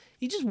 Yeah.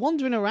 He's just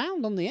wandering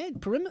around on the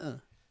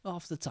perimeter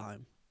half the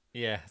time.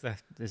 Yeah,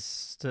 there's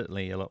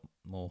certainly a lot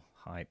more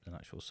hype than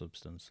actual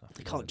substance.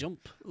 He can't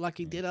jump like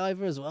he did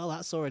either as well.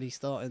 That's already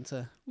starting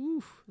to...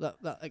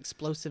 that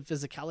explosive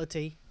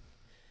physicality.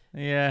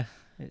 Yeah.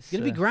 It's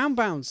going to be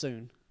ground-bound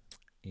soon.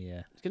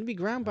 Yeah. It's going to be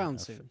ground-bound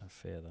soon. I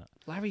fear that.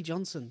 Larry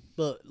Johnson,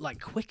 but,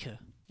 quicker.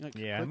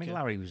 Quicker. I mean,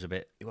 Larry was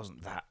he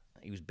wasn't that...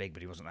 He was big,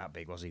 but he wasn't that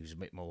big, was he? He was a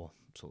bit more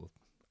sort of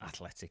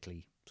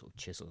athletically sort of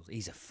chiseled.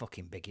 He's a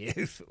fucking big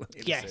youth.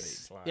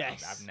 Yes.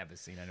 Yes. I've never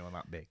seen anyone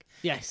that big.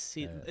 Yes.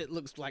 It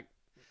looks like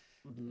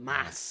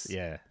mass.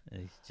 Yeah.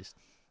 He's just...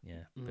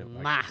 Yeah.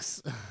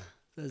 Mass.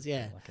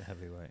 Like a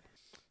heavyweight.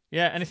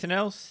 Yeah, anything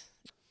else?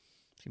 I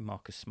see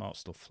Marcus Smart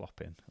still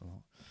flopping a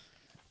lot.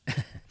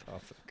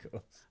 Half of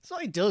course. That's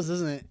what he does,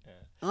 isn't it? Yeah.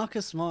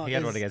 Marcus Smart. He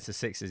had one against the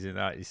Sixers in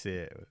that. You see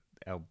it.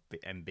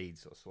 Embiid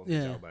sort of swung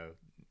his elbow,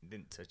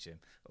 didn't touch him,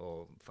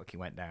 or fucking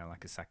went down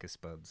like a sack of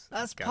spuds.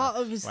 That's part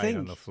of his thing.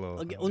 On the floor.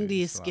 Like under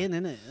your skin,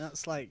 innit?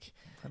 That's like.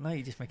 But no,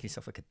 you're just making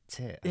yourself like a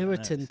tit.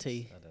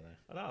 Irritanty. I don't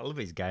know. I love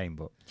his game,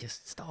 but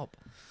just stop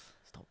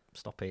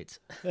it.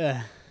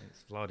 Yeah.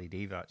 It's Vlade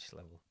Divac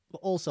level. But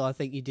also, I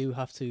think you do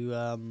have to.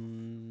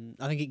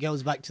 I think it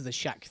goes back to the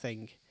Shaq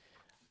thing,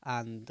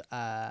 and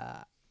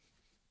I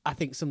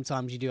think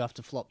sometimes you do have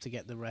to flop to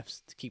get the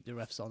refs to keep the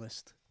refs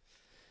honest,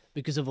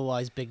 because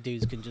otherwise, big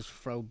dudes can just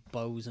throw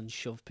bows and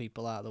shove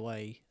people out of the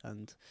way,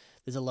 and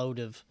there's a load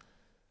of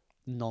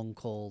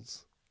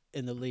non-calls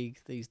in the league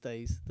these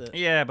days that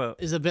but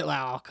is a bit like,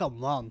 oh,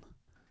 come on.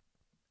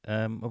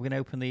 Are we going to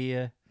open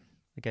the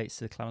gates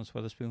to the Clarence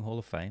Weatherspoon Hall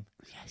of Fame?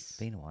 Yes, It's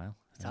been a while.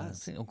 It I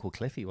has. think Uncle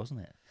Cliffy,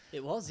 wasn't it?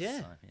 It was,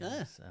 yeah.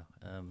 So,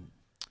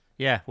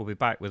 we'll be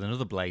back with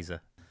another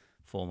Blazer,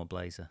 former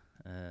Blazer.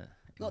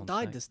 Not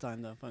died this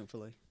time though,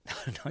 thankfully.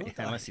 Not yet,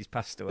 unless he's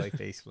passed away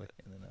peacefully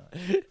in the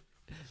night.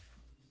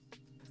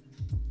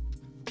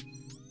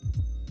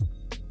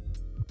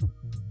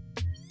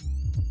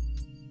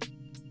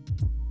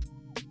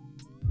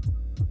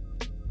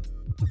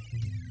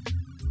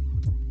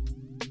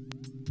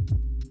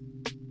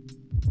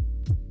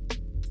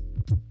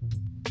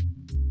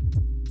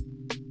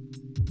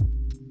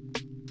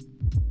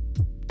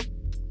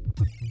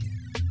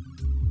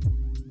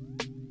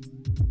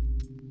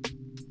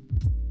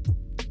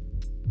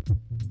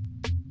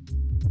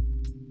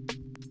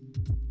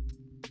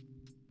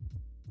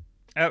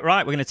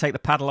 Right, we're going to take the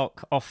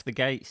padlock off the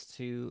gates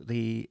to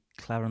the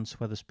Clarence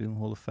Weatherspoon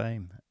Hall of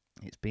Fame.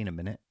 It's been a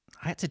minute.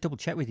 I had to double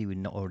check with you we'd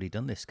not already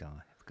done this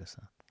guy, because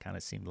it kind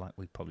of seemed like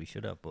we probably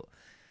should have, but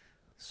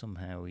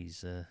somehow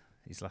he's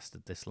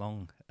lasted this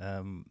long.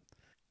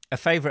 A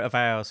favourite of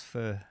ours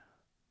for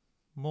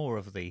more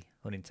of the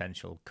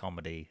unintentional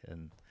comedy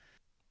and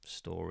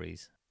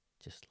stories,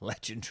 just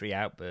legendary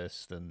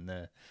outbursts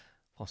than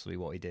possibly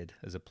what he did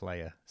as a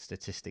player,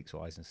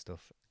 statistics-wise and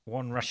stuff.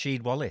 One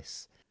Rasheed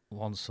Wallace.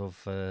 Once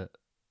of the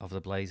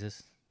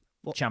Blazers,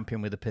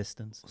 champion with the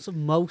Pistons. So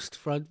most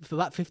for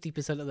about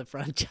 50% of the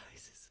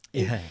franchises.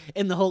 Yeah.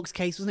 In the Hawks'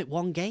 case, wasn't it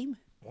one game?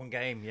 One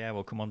game, yeah.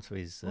 We'll come on to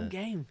his one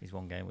game. His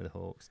one game with the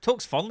Hawks.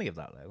 Talks fondly of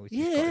that though. Which is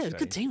it's a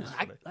good team.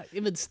 Like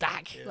him and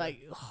Stack,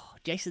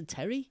 Jason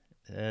Terry,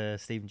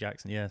 Stephen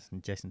Jackson, yes,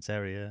 and Jason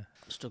Terry. Yeah.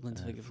 I'm struggling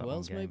to think of who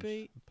else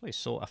maybe. Probably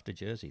sought after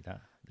jersey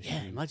that.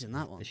 Imagine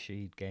that one. The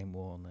Rasheed game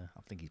worn.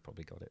 I think he's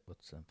probably got it, but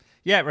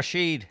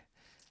Rasheed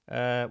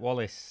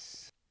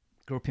Wallace.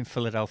 Grew up in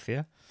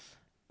Philadelphia,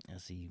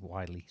 as he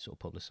widely sort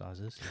of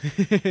publicises.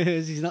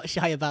 He's not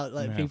shy about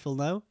letting people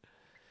know.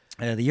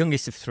 The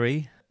youngest of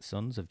three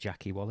sons of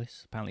Jackie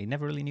Wallace. Apparently, he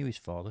never really knew his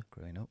father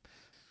growing up.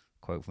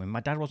 Quote from him: "My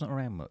dad wasn't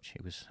around much.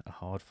 It was a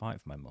hard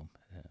fight for my mum."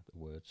 The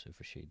words of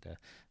Rasheed there.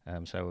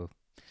 So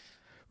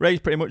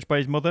raised pretty much by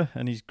his mother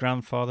and his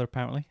grandfather,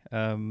 apparently.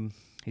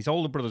 His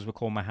older brothers were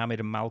called Mohammed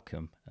and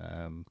Malcolm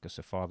because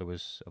their father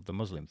was of the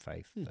Muslim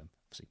faith.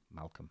 Obviously,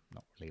 Malcolm,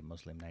 not really a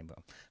Muslim name, but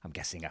I'm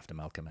guessing after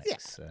Malcolm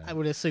X. Yeah, I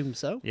would assume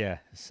so. Yeah,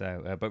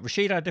 so, but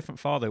Rasheed had a different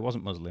father who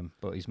wasn't Muslim,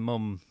 but his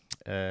mum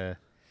said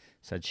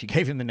she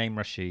gave him the name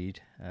Rasheed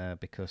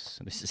because,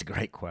 and this is a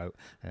great quote,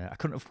 I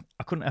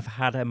couldn't have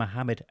had a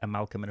Mohammed, a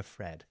Malcolm and a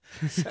Fred.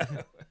 So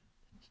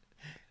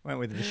went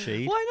with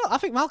Rasheed. Why not? I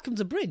think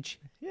Malcolm's a bridge.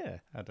 Yeah,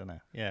 I don't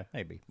know. Yeah,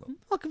 maybe. Well,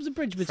 Malcolm's a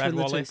bridge between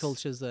the two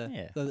cultures there.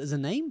 Yeah. There's a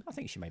name. I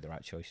think she made the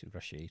right choice with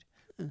Rasheed.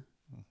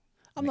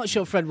 I'm not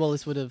sure Fred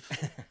Wallace would have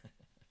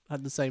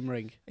had the same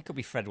ring. It could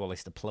be Fred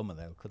Wallace the plumber,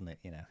 though, couldn't it?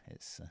 You know,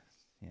 it's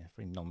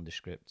very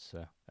nondescript.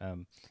 So,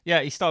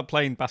 he started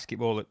playing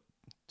basketball at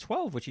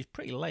 12, which is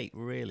pretty late,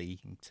 really,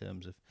 in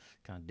terms of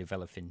kind of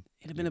developing.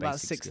 He'd have been about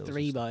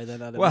 6'3" by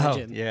then, I'd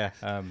imagine. Well, yeah.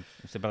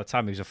 So by the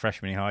time he was a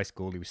freshman in high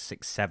school, he was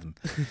 6'7",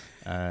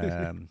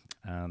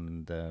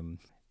 and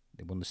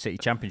they won the city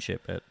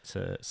championship at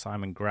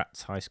Simon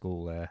Gratz High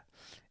School there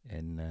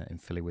in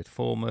Philly with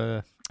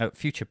former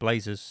future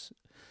Blazers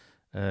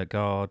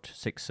guard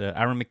sixer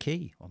Aaron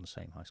McKee on the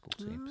same high school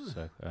team.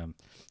 So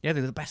they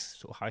were the best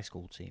sort of high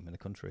school team in the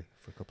country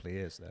for a couple of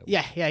years there.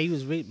 Yeah, he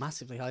was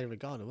massively highly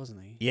regarded,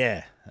 wasn't he?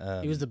 Yeah,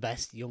 he was the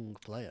best young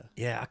player.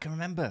 Yeah, I can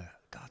remember.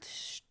 God, this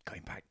is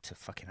going back to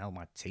fucking hell,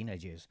 my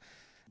teenage years.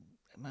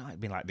 It might have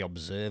been like the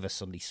Observer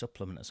Sunday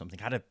Supplement or something.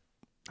 I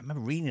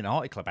remember reading an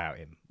article about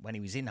him when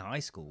he was in high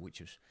school,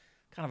 which was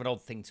kind of an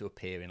odd thing to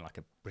appear in like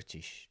a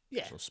British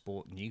sort of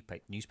sport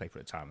newspaper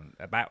at the time, and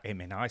about him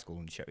in high school,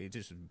 and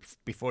just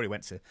before he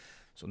went to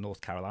sort of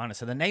North Carolina.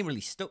 So the name really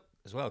stuck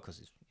as well, because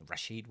it's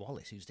Rasheed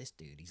Wallace. Who's this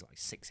dude? He's like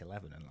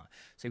 6'11", and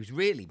so he was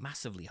really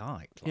massively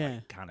hyped.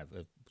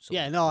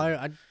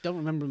 I don't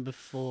remember him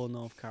before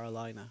North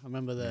Carolina. I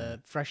remember the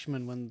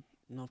freshman when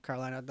North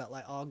Carolina had that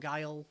like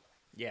Argyle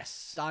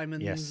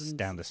diamonds. Yes,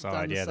 down the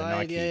side. The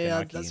Nike.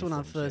 That's when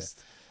I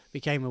first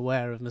became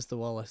aware of Mr.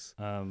 Wallace.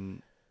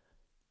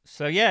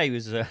 So he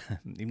was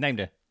he named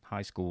a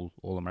high school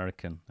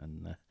All-American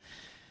and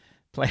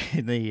played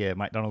in the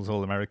McDonald's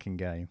All-American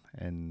game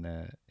in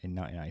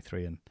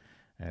 1993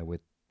 and with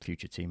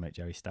future teammate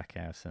Jerry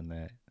Stackhouse,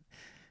 and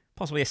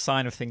possibly a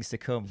sign of things to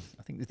come.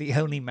 I think the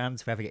only man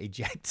to ever get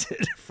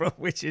ejected from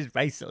which is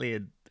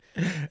basically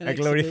a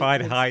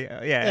glorified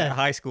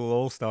high school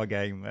all-star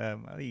game.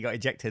 He got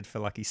ejected for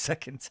like his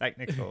second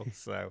technical.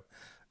 So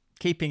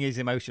keeping his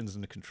emotions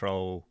under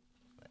control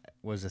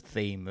was a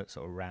theme that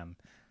sort of ran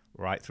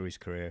right through his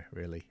career,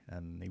 really,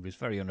 and he was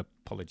very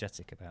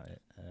unapologetic about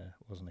it,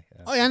 wasn't he?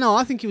 Oh yeah, no,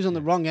 I think he was on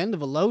the wrong end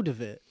of a load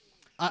of it.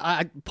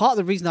 I part of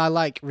the reason I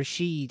like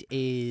Rashid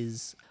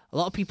is a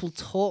lot of people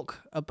talk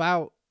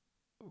about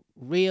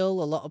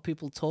real, a lot of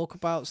people talk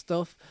about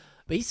stuff,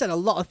 but he said a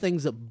lot of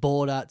things that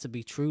bored out to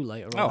be true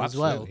later on as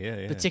well.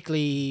 Yeah.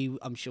 Particularly,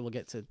 I'm sure we'll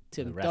get to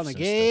Tim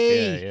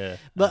Donaghy.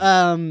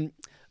 Yeah.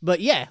 But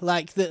yeah,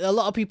 like a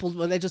lot of people,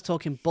 well, they're just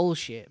talking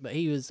bullshit. But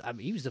he was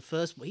the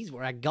first. He's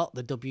where I got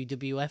the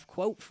WWF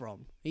quote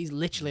from. He's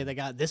literally the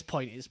guy at this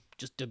point. It's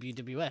just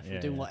WWF. We're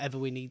doing whatever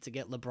we need to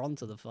get LeBron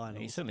to the finals.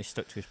 He certainly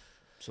stuck to his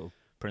sort of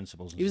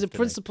principles. He was a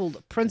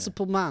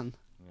principled man.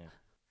 Yeah.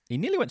 He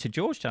nearly went to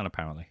Georgetown,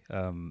 apparently.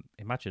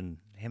 Imagine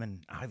him and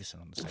Iverson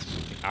on the same team.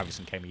 I think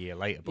Iverson came a year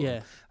later, but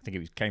I think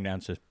it came down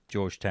to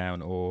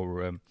Georgetown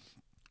or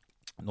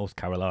North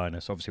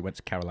Carolina. So obviously went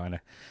to Carolina,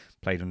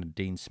 played under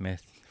Dean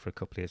Smith for a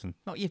couple of years, and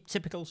not your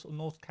typical sort of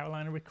North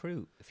Carolina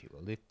recruit, if you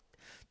will. They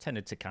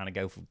tended to kind of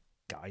go for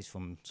guys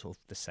from sort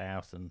of the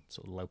South and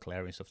sort of local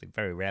area and stuff. They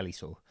very rarely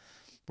sort of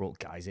brought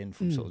guys in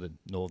from sort of the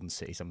northern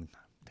cities. I mean,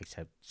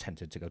 they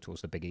tended to go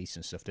towards the Big East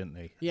and stuff, didn't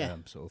they? Yeah.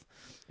 Sort of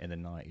in the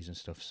 90s and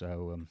stuff.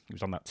 So he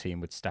was on that team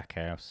with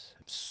Stackhouse,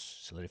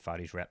 solidified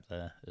his rep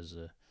there as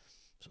a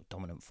sort of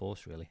dominant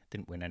force, really.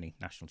 Didn't win any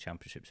national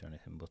championships or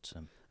anything, but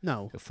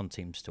no, fun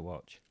teams to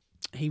watch.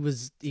 He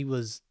was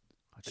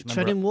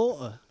treading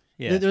water.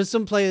 Yeah. There were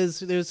some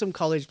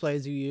college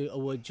players who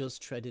were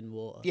just treading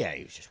water. Yeah,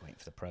 he was just waiting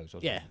for the pros,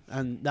 wasn't he?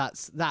 And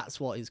that's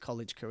what his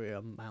college career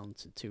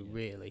amounted to,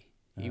 really.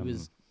 He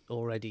was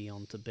already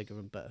on to bigger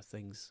and better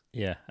things.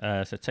 Yeah,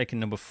 so taking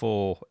number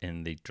 4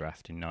 in the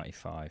draft in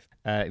 95.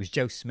 It was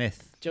Joe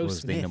Smith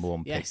was the number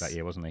 1 pick that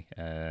year, wasn't he?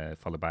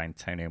 Followed by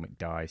Antonio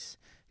McDyess.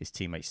 His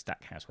teammate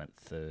Stackhouse went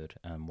 3rd,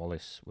 and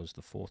Wallace was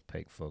the 4th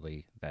pick for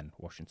the then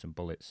Washington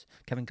Bullets.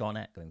 Kevin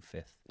Garnett going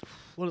 5th.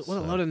 What a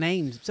lot of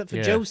names, except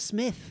for Joe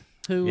Smith.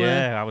 Who,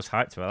 I was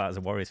hyped about that as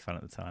a Warriors fan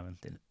at the time, and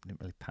didn't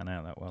really pan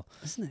out that well.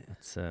 Isn't it?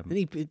 But,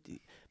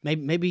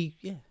 maybe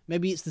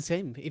it's the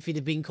same. If he'd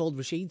have been called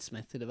Rashid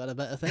Smith, he'd have had a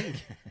better thing.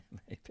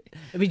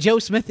 Maybe Joe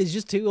Smith is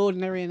just too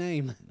ordinary a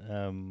name.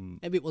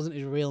 Maybe it wasn't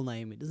his real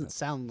name. It doesn't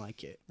sound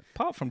like it.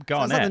 Apart from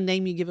Garnett, sounds like the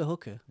name you give a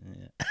hooker.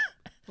 Yeah.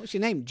 What's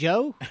your name,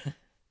 Joe?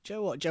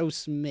 Joe what? Joe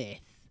Smith.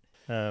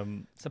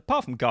 So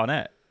apart from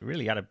Garnett,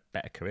 really had a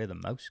better career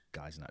than most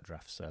guys in that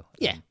draft. So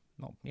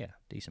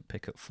decent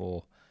pick at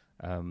 4.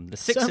 The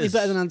Sixers certainly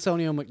better than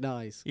Antonio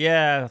McDyess.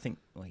 Yeah, I think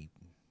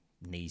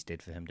knees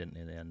did for him, didn't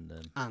he?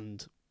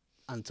 And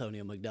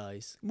Antonio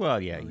McDyess.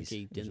 Well, yeah,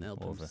 he didn't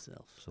help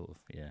himself. Sort of,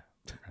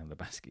 around the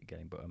basket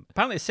game. But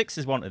apparently the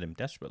Sixers wanted him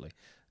desperately.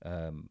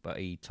 But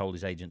he told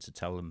his agent to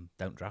tell them,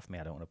 "Don't draft me.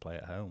 I don't want to play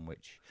at home."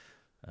 Which,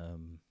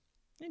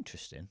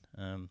 interesting.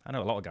 I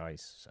know a lot of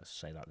guys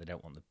say that they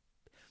don't want the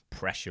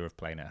pressure of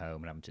playing at home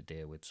and having to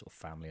deal with sort of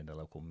family and the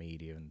local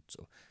media and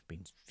sort of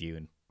being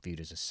viewed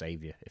as a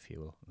saviour, if you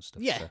will, and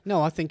stuff. Yeah,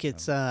 no, I think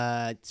it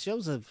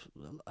shows a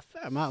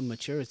fair amount of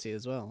maturity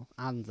as well.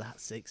 And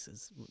that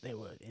Sixers, they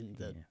were in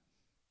the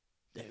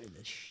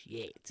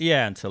shit.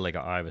 Yeah, until they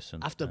got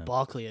Iverson. After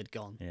Barkley had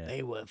gone,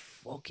 they were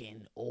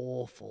fucking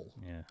awful.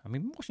 Yeah, I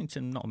mean,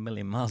 Washington not a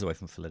million miles away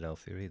from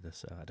Philadelphia either,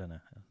 so I don't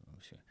know.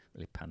 It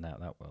really panned out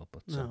that well.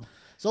 But no.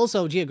 It's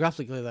also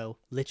geographically, though,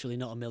 literally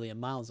not a million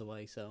miles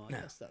away, so I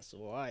guess that's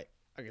all right.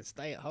 I can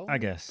stay at home. I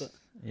guess,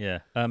 yeah.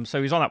 So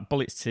he was on that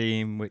Bullets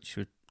team, which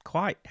was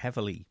quite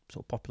heavily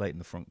sort of populating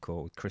the front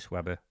court with Chris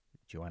Webber,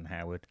 Joanne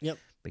Howard,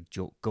 big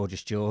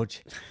gorgeous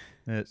George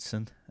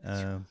Ertzen.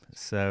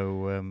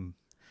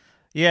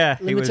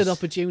 Limited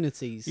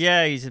opportunities.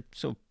 Yeah, he's a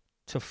sort of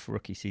tough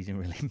rookie season,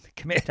 really.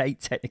 Committed 8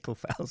 technical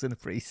fouls in the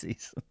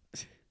preseason.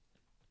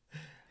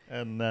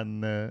 And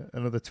then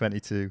another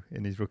 22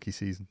 in his rookie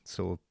season.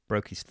 Sort of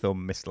broke his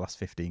thumb, missed the last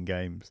 15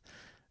 games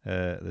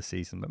of the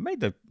season, but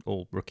made the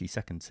all-rookie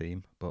second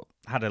team, but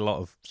had a lot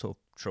of sort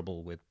of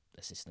trouble with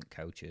assistant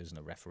coaches and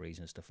the referees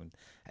and stuff, and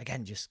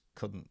again just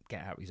couldn't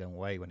get out of his own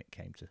way when it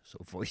came to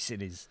sort of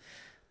voicing his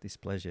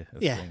displeasure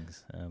of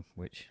things,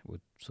 which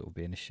would sort of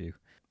be an issue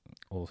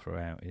all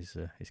throughout his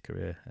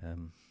career. Do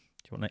you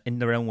want to, in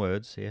their own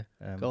words here?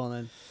 Go on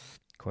then.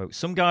 Quote,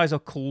 "Some guys are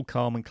cool,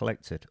 calm and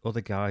collected.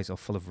 Other guys are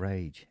full of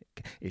rage.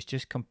 It's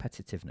just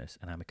competitiveness,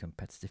 and I'm a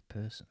competitive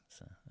person."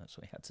 So that's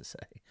what he had to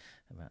say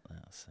about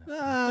that. So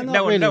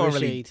no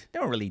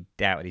one really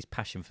doubted his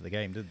passion for the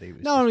game, did they?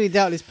 No one really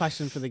doubted his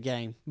passion for the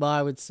game, but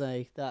I would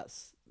say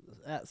that's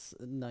a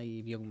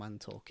naive young man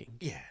talking.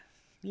 Yeah,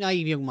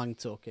 naive young man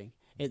talking.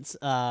 It's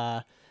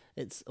unfair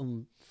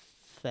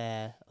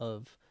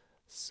of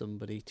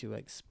somebody to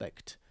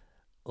expect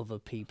other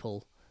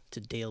people to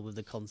deal with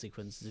the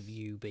consequences of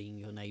you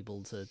being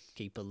unable to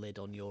keep a lid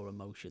on your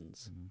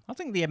emotions. I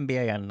think the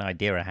NBA had an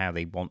idea of how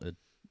they wanted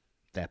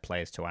their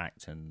players to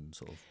act and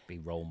sort of be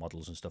role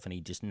models and stuff, and he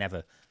just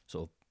never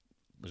sort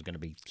of was going to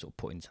be sort of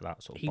put into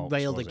that sort of box.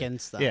 He railed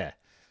against that. Yeah.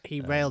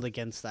 He railed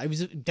against that. It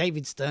was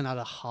David Stern had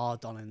a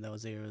hard on in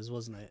those eras,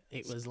 wasn't it?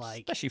 It was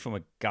like, especially from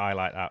a guy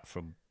like that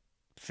from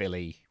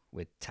Philly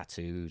with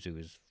tattoos, who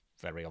was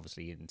very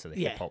obviously into the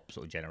hip hop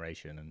sort of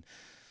generation and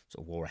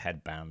sort of wore a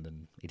headband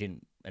and he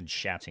didn't, and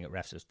shouting at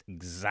refs was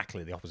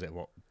exactly the opposite of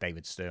what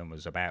David Stern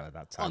was about at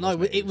that time. Oh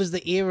no, it was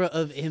the era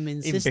of him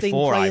insisting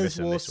before players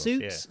Iverson, wore this was,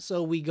 suits.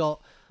 So we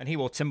got and he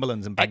wore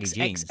Timberlands and baggy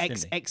jeans,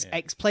 didn't he?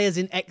 X players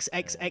in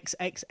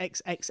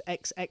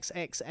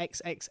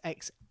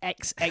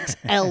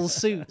XXL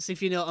suits,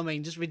 if you know what I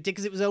mean. Just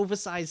ridiculous. It was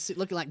oversized suit,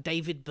 looking like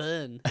David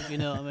Byrne, if you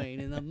know what I mean,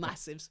 in the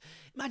massive.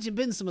 Imagine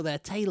being some of their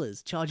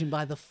tailors charging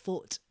by the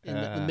foot in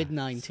the mid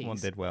 '90s. Someone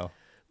did well.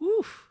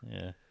 Woof.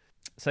 Yeah.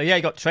 So yeah,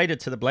 he got traded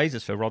to the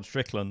Blazers for Rod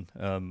Strickland,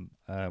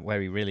 where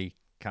he really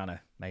kind of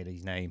made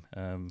his name.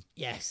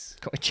 Yes.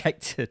 Got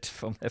ejected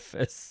from their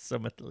first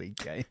Summer League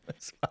game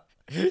as well.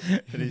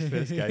 In his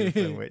first game,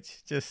 for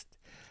which just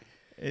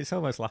it's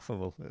almost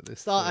laughable. At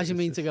this start as you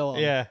mean to go on.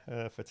 Yeah,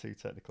 for two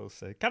technicals.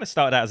 So kind of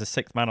started out as a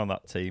sixth man on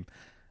that team,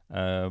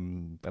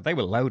 but they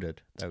were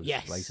loaded. Those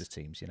Blazers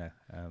teams, you know,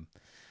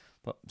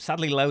 but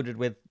sadly loaded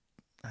with.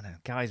 I don't know,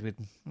 guys with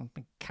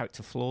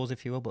character flaws,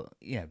 if you will, but,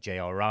 you know,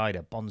 J.R.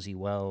 Ryder, Bonzi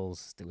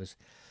Wells, there was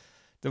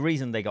the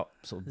reason they got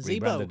sort of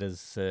rebranded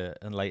as,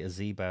 and later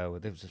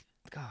Zebo, there was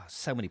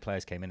so many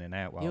players came in and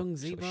out while Young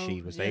sort of Zebo,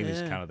 he was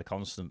kind of the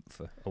constant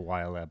for a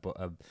while there, but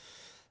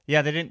they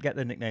didn't get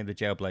the nickname the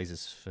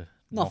Jailblazers for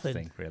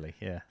nothing really.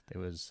 Yeah,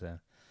 there was a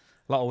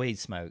lot of weed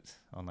smoked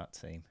on that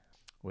team,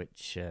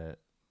 which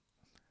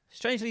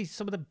strangely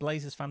some of the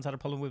Blazers fans had a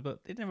problem with,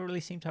 but they never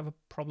really seemed to have a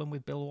problem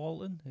with Bill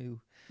Walton, who...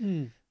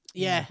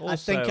 Yeah, also, I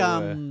think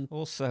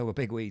also a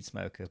big weed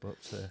smoker, but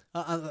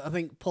I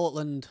think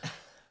Portland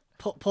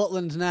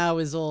now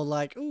is all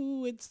like,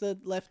 ooh, it's the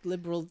left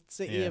liberal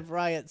city of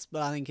riots,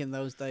 but I think in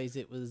those days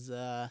it was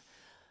I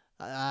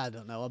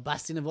don't know, a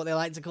bastion of what they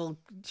like to call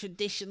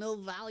traditional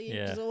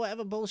values or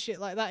whatever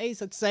bullshit like that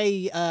is. I'd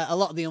say a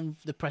lot of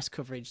the press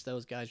coverage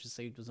those guys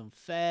received was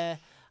unfair,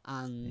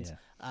 and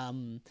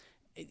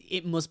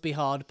it must be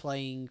hard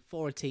playing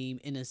for a team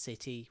in a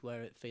city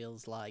where it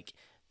feels like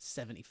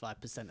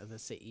 75% of the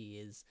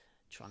city is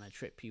trying to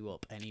trip you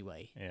up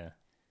anyway. Yeah.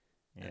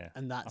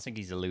 And that's... I think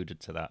he's alluded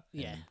to that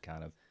in Yeah.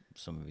 kind of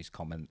some of his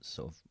comments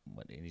sort of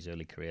in his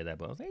early career there.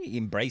 But I think he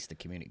embraced the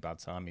community bad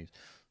time. He was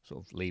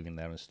sort of leaving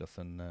there and stuff.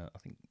 And I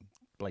think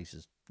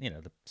Blazers, you know,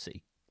 the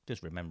city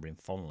does remember him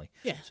fondly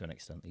to an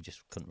extent. He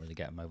just couldn't really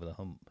get him over the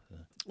hump.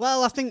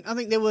 Well, I think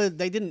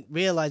they didn't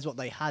realise what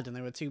they had, and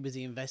they were too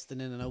busy investing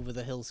in an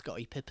over-the-hill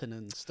Scottie Pippen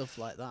and stuff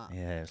like that.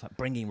 Yeah, it's like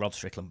bringing Rod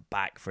Strickland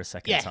back for a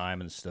second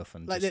time and stuff.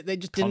 And like they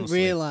just didn't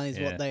realise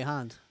what they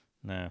had.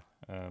 No.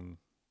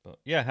 But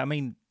yeah, I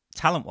mean,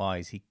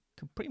 talent-wise, he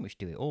could pretty much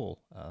do it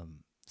all.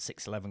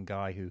 6'11"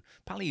 guy who,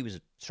 apparently he was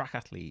a track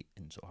athlete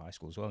in sort of high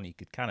school as well, and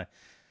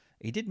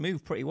he did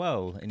move pretty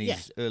well in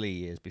his early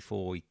years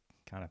before he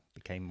kind of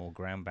became more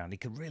ground-bound. He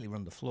could really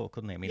run the floor,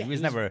 couldn't he? I mean, he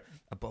was never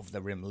above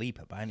the rim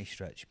leaper by any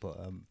stretch, but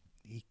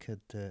he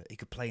could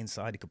play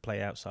inside, he could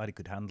play outside, he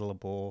could handle a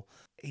ball.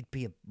 He'd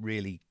be a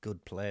really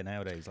good player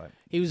nowadays. Like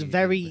he was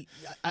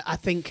I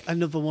think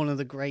another one of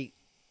the great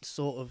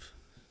sort of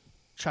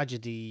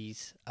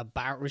tragedies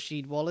about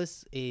Rasheed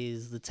Wallace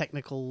is the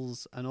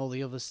technicals and all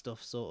the other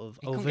stuff sort of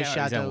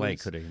overshadows.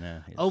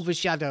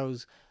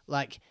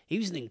 Like, he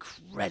was an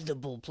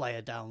incredible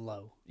player down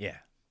low. Yeah.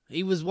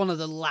 He was one of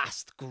the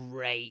last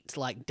great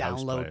like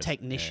down low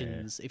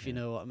technicians, if you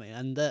know what I mean.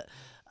 And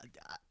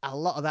a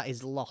lot of that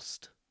is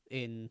lost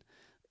in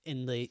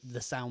the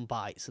sound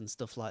bites and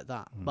stuff like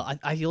that. But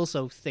I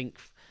also think,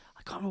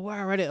 I can't remember where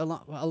I read it a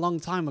long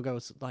time ago,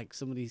 like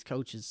some of these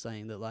coaches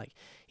saying that like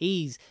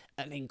he's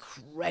an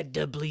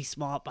incredibly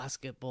smart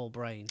basketball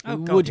brain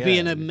who would be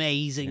an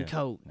amazing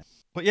coach.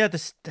 But yeah,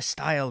 the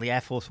style, the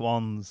Air Force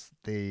Ones,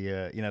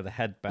 the the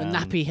headband, the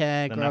nappy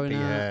hair,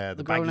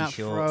 the baggy shorts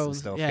froze, and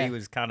stuff. He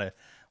was kind of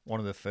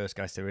one of the first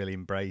guys to really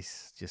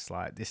embrace, just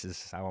like, this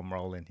is how I'm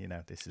rolling,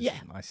 this is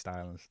my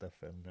style and stuff.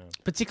 And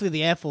particularly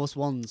the Air Force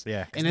Ones.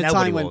 Yeah, in a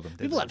time when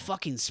people had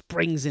fucking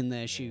springs in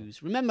their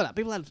shoes. Remember that?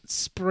 People had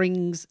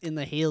springs in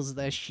the heels of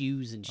their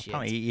shoes and shit.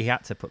 Apparently he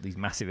had to put these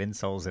massive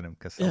insoles in them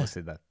because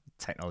obviously the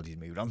technology's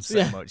moved on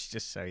so much,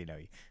 just so he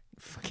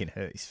fucking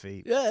hurt his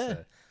feet.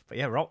 But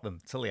yeah, rock them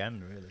till the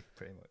end, really,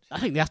 pretty much. I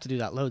think they have to do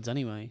that loads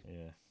anyway.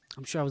 Yeah.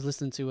 I'm sure I was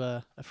listening to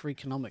a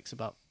Freakonomics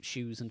about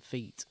shoes and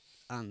feet,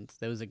 and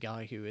there was a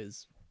guy who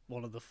is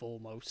one of the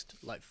foremost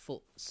like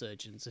foot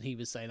surgeons, and he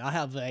was saying, I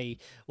have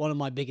one of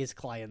my biggest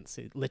clients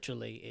who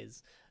literally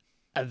is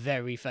a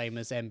very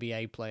famous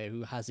NBA player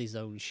who has his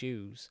own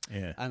shoes.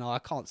 Yeah. And I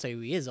can't say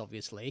who he is,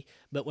 obviously,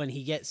 but when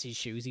he gets his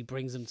shoes, he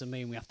brings them to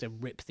me, and we have to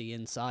rip the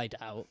inside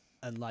out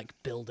and like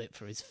build it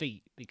for his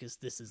feet, because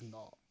this is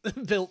not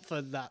built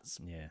for that.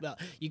 Well,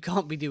 you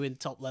can't be doing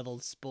top level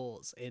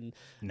sports in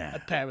a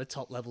pair of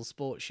top level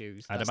sports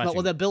shoes. That's not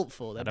what they're built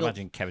for. I'd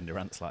imagine Kevin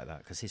Durant's like that,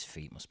 because his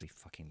feet must be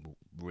fucking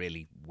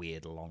really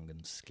weird, long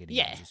and skinny.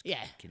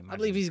 Yeah. I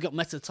believe he's got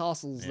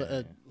metatarsals that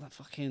are like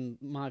fucking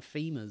my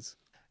femurs.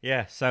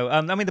 Yeah. So I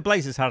mean, the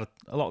Blazers had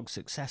a lot of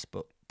success,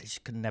 but they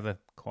just could never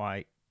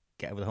quite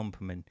get over the hump.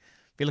 I mean,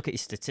 if you look at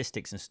his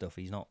statistics and stuff,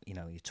 he's not, your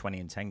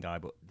 20-10 guy,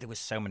 but there was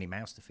so many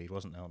mouths to feed,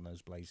 wasn't there, on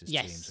those Blazers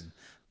teams?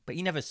 But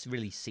he never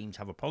really seemed to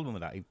have a problem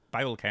with that.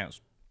 By all accounts,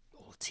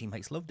 all the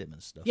teammates loved him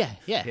and stuff. Yeah.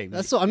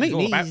 That's what I mean. He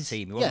was all about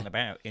team. He wasn't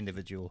about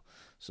individual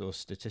sort of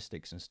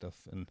statistics and stuff.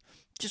 And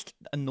just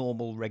a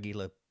normal,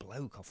 regular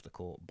bloke off the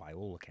court, by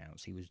all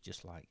accounts. He was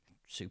just like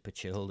super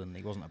chilled, and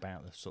he wasn't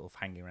about the sort of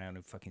hanging around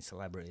with fucking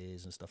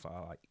celebrities and stuff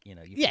like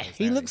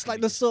he looks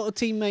like the sort of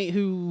teammate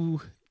who,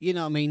 you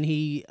know what I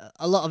mean,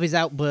 a lot of his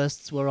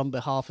outbursts were on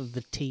behalf of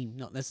the team,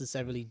 not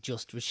necessarily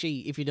just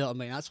Rasheed, if you know what I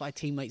mean. That's why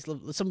teammates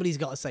love, somebody's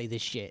got to say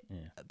this shit,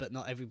 but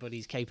not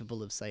everybody's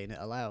capable of saying it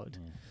aloud.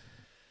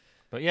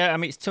 But yeah, I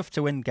mean, it's tough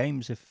to win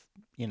games if,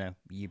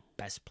 your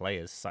best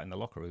players sat in the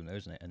locker room, though,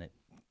 isn't it? And it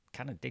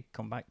kind of did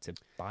come back to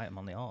bite him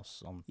on the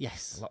arse on a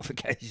lot of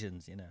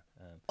occasions,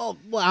 Oh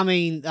well, I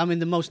mean,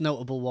 the most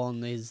notable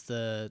one is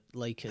the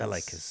Lakers. The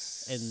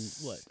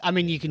Lakers.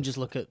 You can just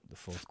look at the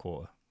fourth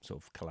quarter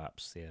sort of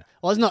collapse. Yeah.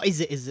 Well, it's not.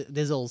 Is it?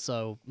 There's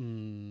also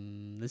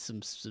there's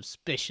some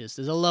suspicious.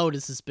 There's a load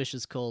of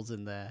suspicious calls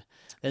in there.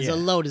 There's a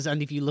load of,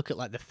 and if you look at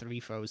like the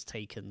free throws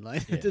taken,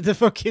 like the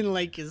fucking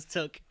Lakers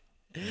took.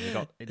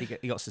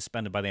 He got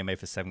suspended by the NBA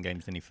for 7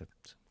 games, didn't he, for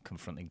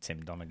confronting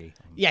Tim Donaghy?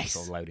 Yes.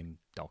 Sort of loading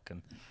dock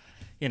and,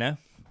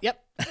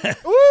 Yep.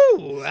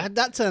 Ooh, how'd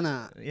that turn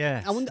out?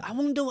 Yeah. I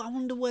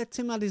wonder where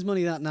Tim had his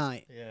money that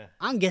night. Yeah.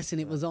 I'm guessing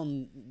it was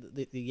on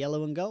the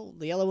yellow and gold,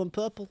 the yellow and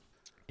purple.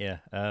 Yeah.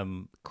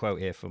 Quote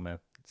here from a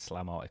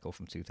Slam article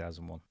from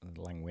 2001,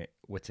 the Lang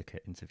Whitaker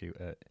interview.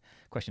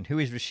 Question: Who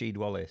is Rasheed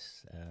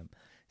Wallace?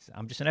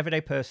 I'm just an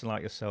everyday person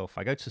like yourself.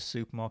 I go to the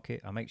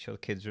supermarket. I make sure the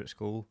kids are at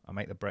school. I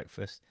make the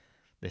breakfast,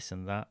 this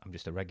and that. I'm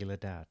just a regular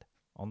dad.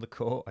 On the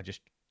court, I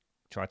just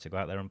try to go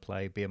out there and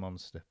play, be a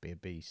monster, be a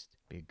beast,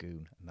 be a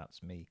goon, and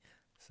that's me.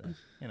 So,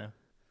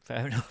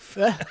 fair enough.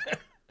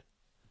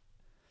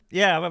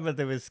 Yeah, I remember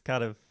there was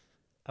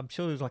I'm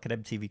sure there was like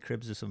an MTV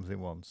Cribs or something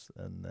once,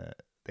 and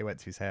they went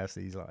to his house,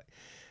 and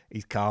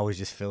his car was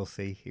just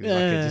filthy. He was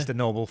just a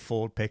normal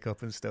Ford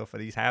pickup and stuff,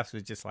 and his house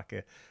was just like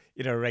a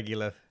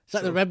regular. It's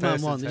like the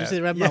Redman one. Did you see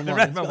the Redman one? The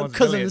Redman one's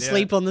cousin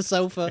asleep on the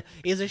sofa.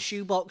 He has a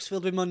shoebox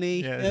filled with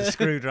money. Yeah, a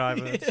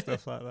screwdriver and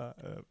stuff like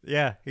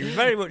that. He was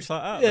very much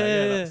like that.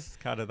 That's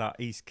kind of that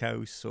East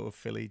Coast sort of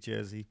Philly,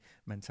 Jersey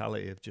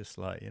mentality of just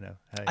like, hey.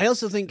 I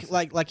also think,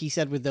 like he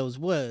said with those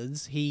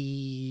words,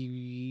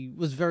 he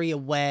was very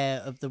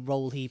aware of the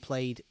role he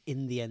played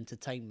in the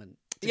entertainment.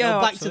 To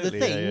go back absolutely. to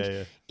the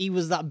thing, he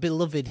was that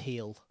beloved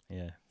heel.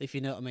 Yeah, if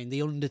you know what I mean,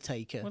 the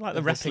Undertaker. Well, like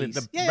the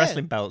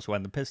wrestling belts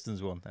when the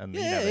Pistons won, and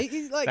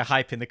the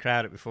hype in the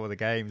crowd before the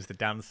games, the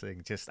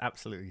dancing, just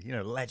absolutely,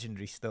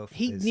 legendary stuff.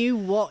 He knew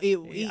what he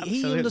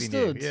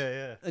understood,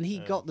 knew. And he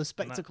got the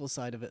spectacle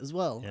side of it as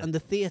well, and the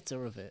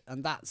theatre of it,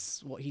 and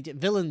that's what he did.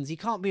 Villains, you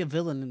can't be a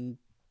villain and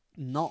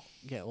not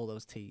get all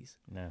those T's.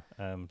 No.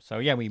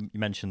 We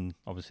mentioned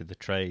obviously the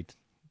trade.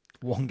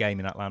 One game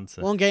in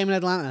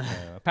Atlanta.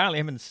 Apparently,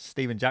 him and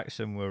Steven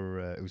Jackson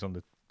who was on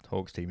the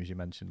Hawks team, as you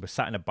mentioned, were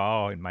sat in a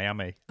bar in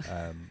Miami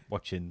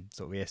watching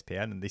sort of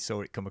ESPN, and they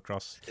saw it come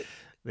across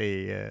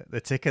the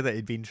ticker that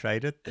he'd been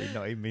traded. They'd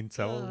not even been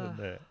told,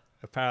 and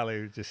apparently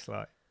it was just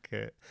like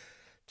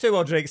 2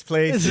 more drinks,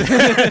 please,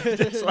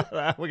 just like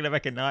that. We're gonna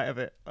make a night of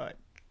it. Like,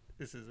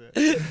 this is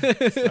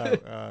it.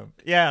 So,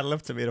 I'd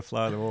love to be the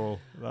fly on the wall.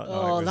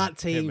 That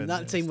team would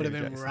have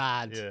been Jackson.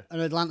 rad. Yeah. An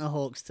Atlanta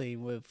Hawks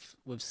team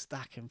with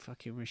Stack and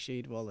fucking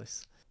Rasheed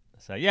Wallace.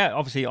 So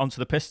obviously onto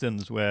the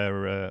Pistons,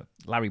 where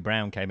Larry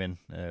Brown came in,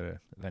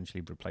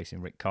 eventually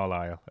replacing Rick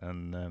Carlisle,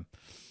 and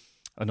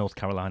a North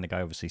Carolina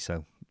guy, obviously.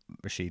 So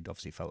Rasheed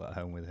obviously felt at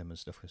home with him and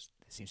stuff, because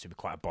there seems to be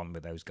quite a bond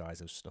with those guys.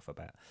 There's stuff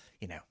about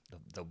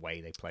the way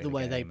they play,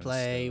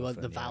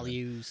 the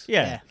values.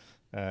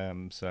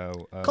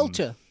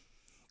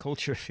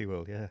 Culture, if you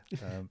will. Yeah.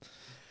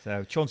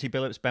 So Chauncey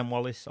Billups, Ben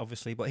Wallace,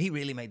 obviously, but he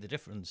really made the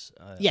difference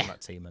on that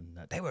team, and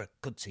they were a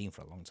good team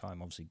for a long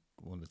time. Obviously,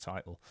 won the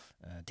title,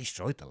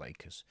 destroyed the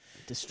Lakers,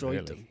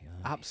 them.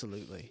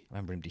 Absolutely. I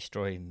remember him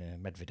destroying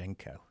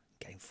Medvedenko,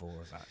 Game 4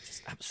 of that.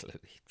 Just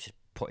absolutely, just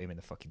put him in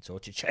the fucking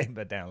torture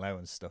chamber down low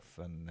and stuff,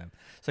 and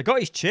so got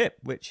his chip,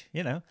 which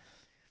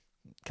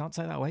can't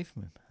take that away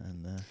from him.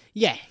 And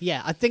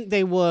I think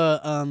they were.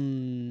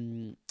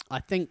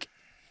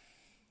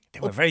 They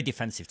were a very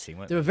defensive team,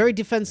 weren't they? They were a very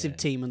defensive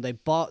team, and they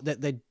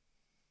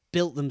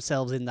built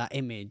themselves in that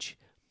image.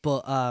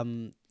 But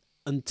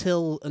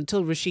until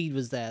Rasheed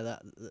was there,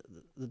 that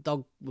the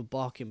dog were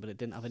barking, but it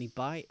didn't have any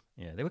bite.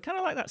 Yeah, they were kind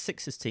of like that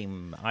Sixers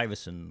team.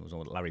 Iverson was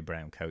Larry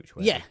Brown coach.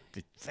 Where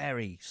they're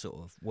very sort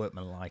of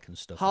workmanlike and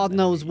stuff.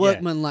 Hard-nosed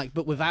workmanlike,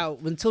 but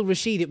until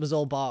Rasheed, it was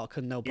all bark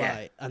and no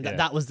bite. And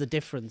that was the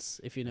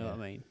difference, if you know what I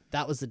mean.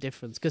 That was the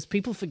difference. Because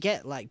people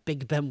forget, like,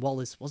 Big Ben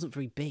Wallace wasn't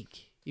very big.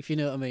 If you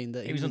know what I mean.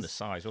 That he was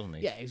undersized, wasn't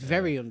he? Yeah, he was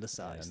very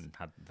undersized. And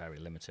had very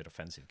limited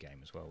offensive game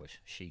as well, which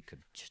she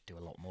could just do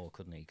a lot more,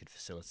 couldn't he? He could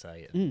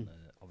facilitate, and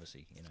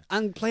obviously,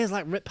 And players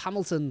like Rip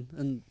Hamilton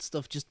and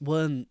stuff just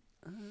weren't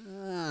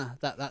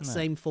that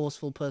same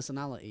forceful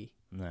personality.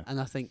 No. And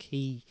I think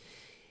he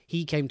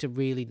came to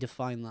really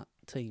define that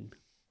team.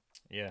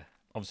 Yeah,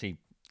 obviously,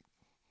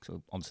 sort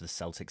of onto the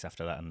Celtics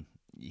after that, and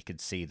you could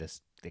see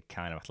this the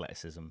kind of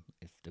athleticism,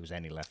 if there was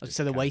any left.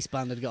 So the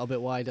waistband had got a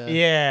bit wider.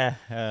 Yeah,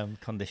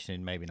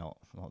 conditioning maybe not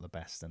the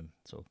best, and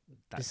sort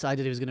of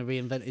decided he was going to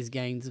reinvent his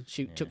game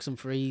to chuck some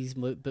threes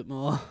a bit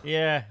more.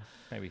 Yeah,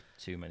 maybe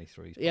too many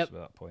threes possibly at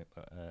that point,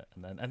 but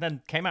and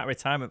then came out of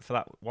retirement for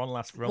that one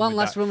last run. Run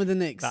with the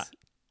Knicks. That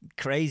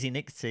crazy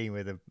Knicks team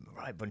with a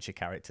right bunch of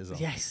characters on.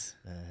 Yes.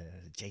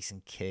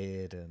 Jason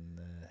Kidd and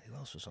who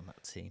else was on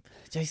that team?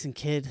 Jason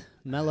Kidd,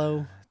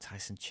 Melo,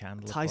 Tyson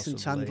Chandler.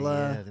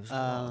 Yeah, there was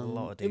a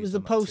lot of dudes. It was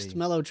the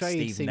post-Melo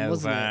trade Steve team,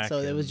 wasn't it? So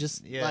it was and,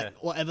 just like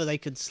whatever they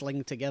could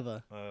sling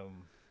together.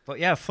 But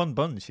yeah, fun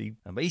bunch.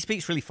 But he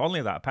speaks really fondly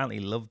of that. Apparently,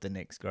 he loved the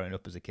Knicks growing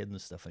up as a kid and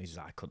stuff. And he's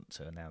like, I couldn't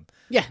turn down.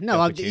 Yeah,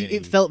 no,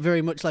 it felt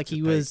very much like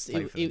he was.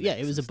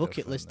 It was a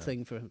bucket list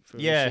thing for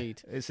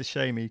Rashid. It's a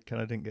shame he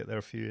kind of didn't get there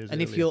a few years.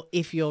 And earlier.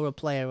 if you're a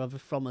player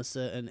from a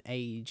certain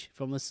age,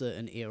 from a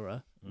certain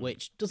era,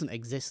 which doesn't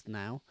exist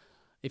now,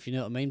 if you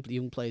know what I mean,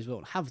 young players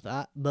won't have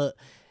that. But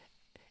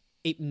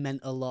it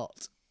meant a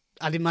lot.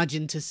 I'd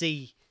imagine to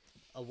see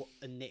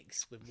a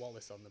Knicks with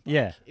Wallace on the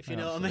back. If you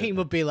know what I mean,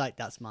 would be like,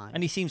 that's mine.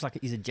 And he seems like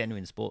he's a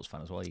genuine sports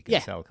fan as well. You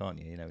can tell, can't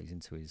you? You know, he's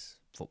into his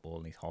football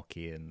and his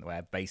hockey and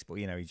baseball.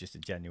 You know, he's just a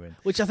genuine.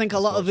 Which I think a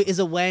lot of it is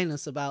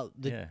awareness about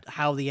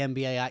how the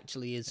NBA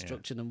actually is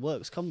structured and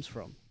works comes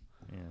from.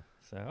 Yeah,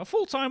 so a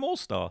full-time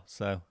All-Star.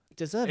 So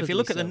deservedly if you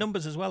look at the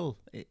numbers as well,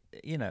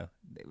 you know,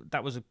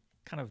 that was a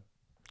kind of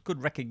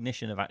good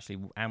recognition of actually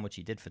how much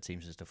he did for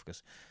teams and stuff,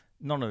 because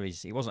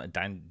he wasn't a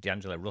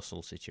D'Angelo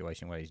Russell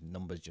situation where his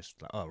numbers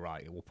just like, oh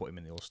right, we'll put him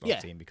in the All-Star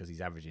team because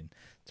he's averaging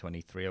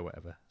 23 or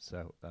whatever.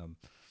 So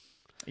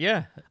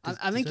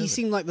I think he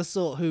seemed like the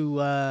sort who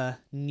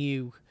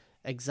knew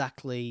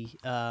exactly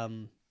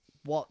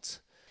what.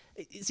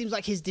 It seems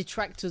like his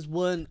detractors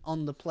weren't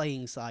on the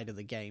playing side of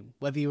the game,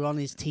 whether you're on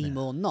his team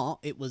or not.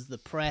 It was the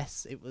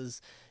press, it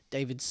was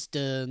David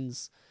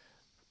Stern's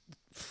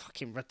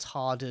fucking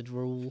retarded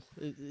rule.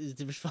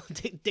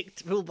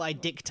 Rule by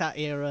diktat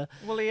era.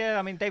 Well, yeah,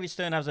 I mean, David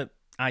Stern has an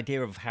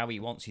idea of how he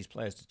wants his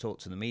players to talk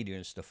to the media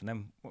and stuff, and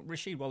then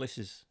Rasheed Wallace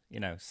is, you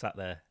know, sat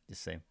there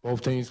just saying,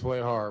 both teams play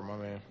hard, my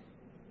man.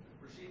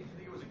 Rasheed, do you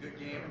think it was a good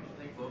game? Do you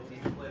think both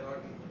teams played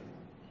hard?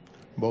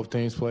 Both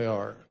teams play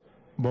hard.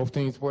 Both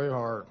teams play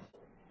hard.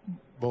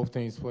 Both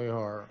teams play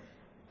hard.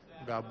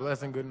 God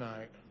bless and good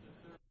night.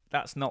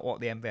 That's not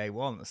what the NBA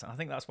wants. I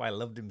think that's why I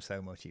loved him so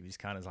much. He was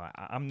kind of like,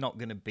 I'm not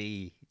going to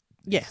be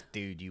this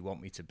dude you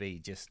want me to be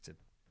just to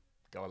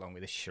go along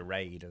with this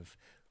charade of,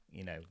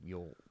 you know,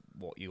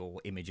 what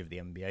your image of the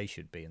NBA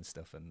should be and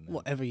stuff. And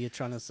whatever you're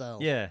trying to sell.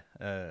 Yeah,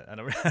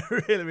 and I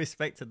really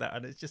respected that.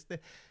 And it's just,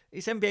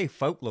 it's NBA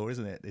folklore,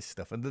 isn't it, this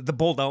stuff? And the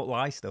ball don't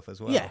lie stuff as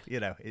well. Yeah.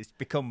 You know, it's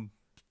become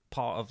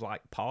part of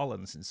like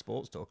parlance and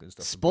sports talk and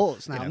stuff.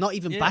 Sports now, not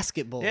even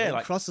basketball. Yeah,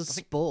 like crosses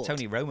sport.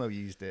 Tony Romo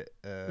used it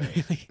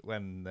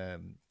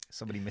when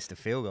somebody missed a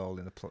field goal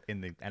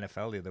in the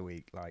NFL the other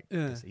week. Like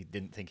he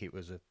didn't think it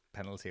was a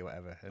penalty or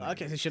whatever. And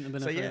okay, it shouldn't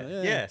have been a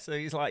penalty. Yeah. So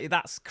he's like,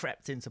 that's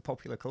crept into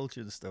popular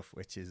culture and stuff,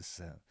 which is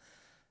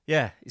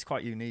it's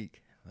quite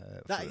unique.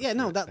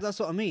 That's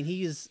what I mean.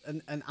 He is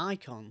an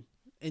icon.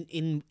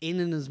 In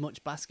and as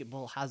much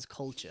basketball has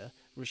culture,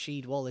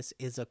 Rasheed Wallace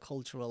is a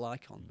cultural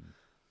icon.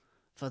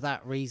 For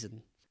that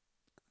reason.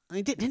 I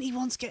mean, didn't he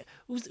once get...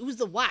 Who's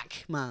the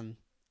whack man?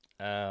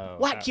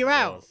 Whack, you're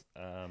out.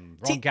 Ron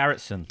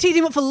Garretson. Teed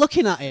him up for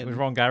looking at him. It was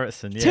Ron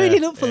Garretson, yeah. Teed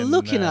him up for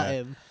looking at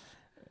him.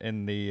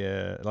 In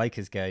the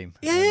Lakers game.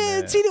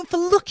 Yeah, teed him up for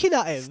looking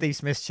at him. Steve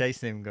Smith's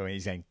chasing him,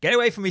 he's saying, get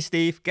away from me,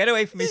 Steve. Get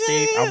away from me,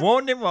 Steve. I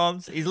warned him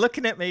once. He's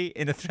looking at me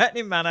in a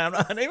threatening manner.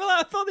 And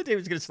I thought the dude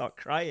was going to start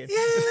crying. Yeah,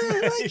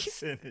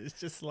 it's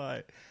just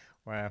like,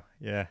 wow,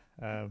 yeah.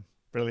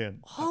 Brilliant.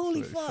 Holy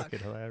Absolutely fuck. Fucking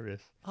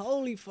hilarious.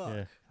 Holy fuck.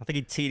 Yeah. I think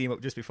he teed him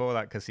up just before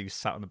that because he was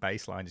sat on the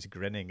baseline just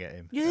grinning at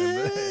him. Yeah,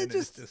 and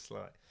it's just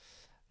like,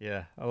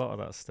 yeah, a lot of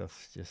that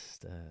stuff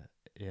just,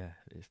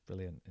 it's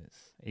brilliant.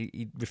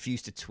 He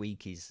refused to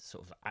tweak his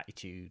sort of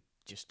attitude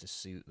just to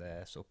suit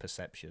their sort of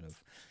perception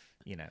of,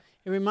 you know.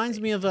 It reminds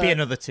me of be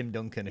another Tim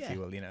Duncan, if you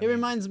will, you know. It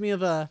reminds me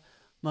of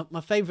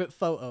my favourite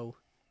photo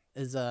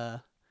is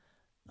our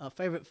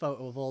favourite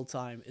photo of all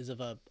time is of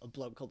a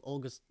bloke called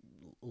August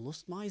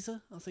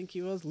Lustmeiser, I think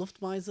he was.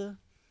 Luftmeiser,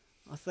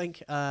 I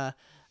think.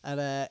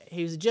 And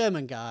he was a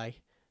German guy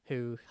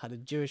who had a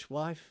Jewish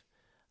wife,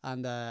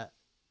 and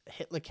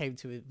Hitler came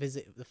to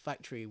visit the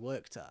factory he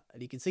worked at,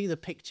 and you can see the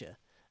picture,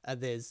 and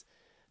there's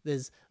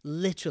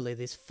literally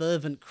this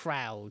fervent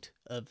crowd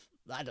of,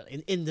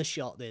 in the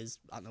shot there's,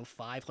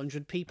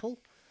 500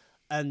 people,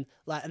 and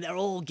they're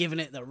all giving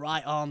it the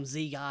right arm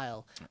Sieg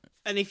Heil.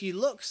 And if you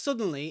look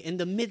suddenly in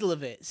the middle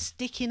of it,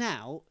 sticking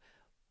out,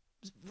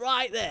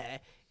 right there,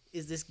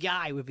 is this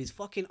guy with his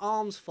fucking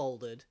arms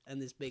folded and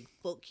this big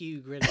fuck you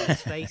grin on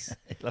his face.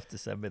 You'll have to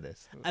send me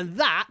this. And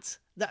that's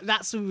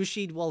who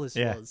Rasheed Wallace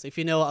was, if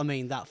you know what I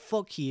mean. That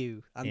fuck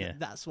you. And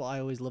that's what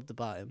I always loved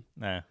about him.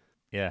 No.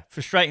 Yeah.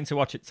 Frustrating to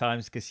watch at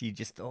times because you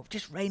just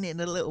rein it in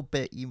a little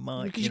bit, you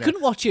might. Because you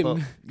couldn't watch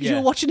him. Because you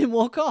were watching him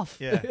walk off.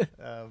 Yeah.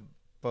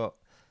 But,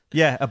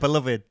 yeah, a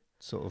beloved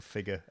sort of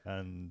figure.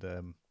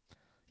 And,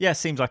 yeah,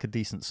 seems like a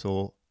decent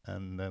sort.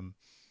 And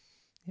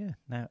yeah,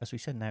 now, as we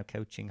said, now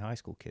coaching high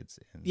school kids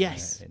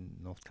in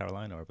North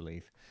Carolina, I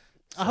believe.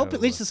 I hope it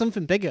leads to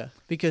something bigger,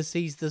 because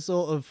he's the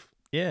sort of...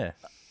 Yeah.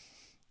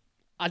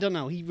 I don't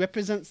know. He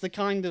represents the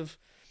kind of...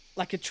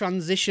 like a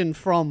transition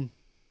from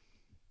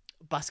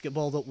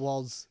basketball that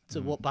was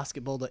to what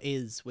basketball that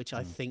is, which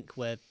I think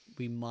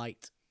we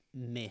might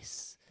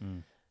miss,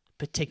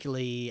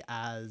 particularly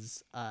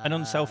as... an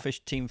unselfish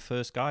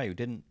team-first guy who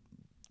didn't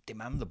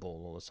demand the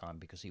ball all the time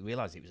because he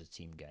realised it was a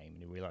team game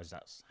and he realised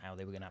that's how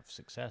they were going to have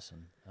success.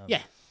 And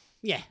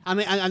Yeah. I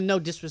mean, and no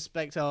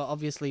disrespect,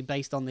 obviously,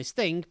 based on this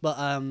thing, but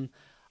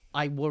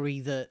I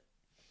worry that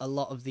a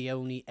lot of the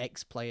only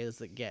ex-players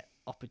that get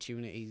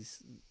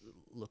opportunities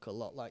look a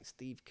lot like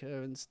Steve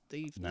Kerr and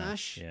Steve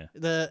Nash. Yeah.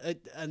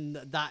 And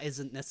that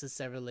isn't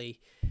necessarily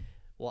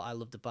what I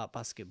loved about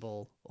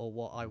basketball, or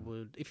what I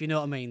would, if you know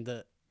what I mean,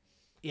 that,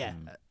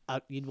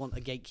 you'd want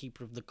a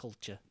gatekeeper of the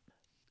culture.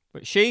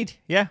 But Sheed,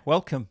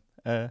 welcome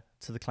to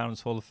the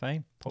Clarence Hall of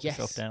Fame. Pop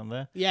yourself down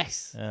there.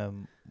 Yes.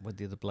 With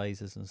the other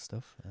Blazers and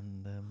stuff.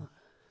 And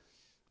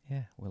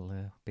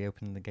we'll be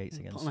opening the gates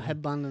again. Put on a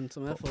headband and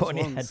some Air Force Put on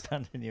Ones. your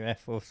headband and your Air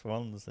Force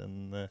Ones.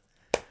 And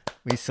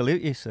we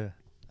salute you, sir.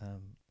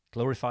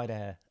 Glorified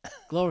air.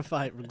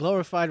 Glorified,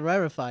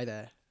 rarefied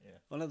air.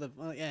 Yeah.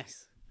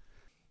 Yes.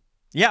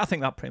 Yeah, I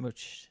think that pretty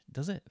much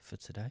does it for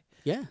today.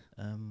 Yeah.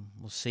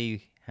 We'll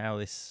see how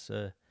this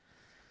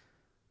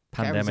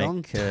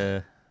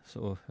pandemic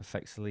sort of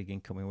affects the league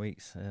in coming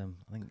weeks. I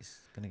think it's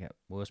going to get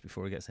worse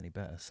before it gets any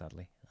better,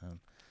 sadly.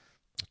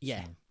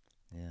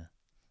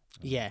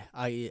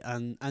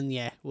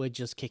 We're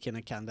just kicking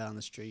a can down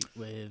the street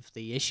with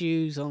the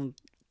issues on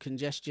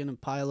congestion and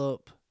pile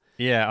up.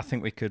 Yeah, I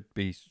think we could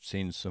be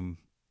seeing some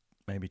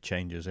maybe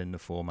changes in the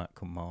format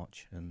come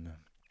March, and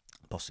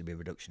possibly a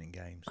reduction in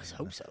games. I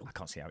hope so. I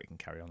can't see how it can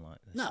carry on like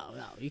this. No,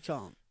 you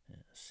can't. Yeah,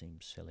 it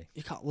seems silly.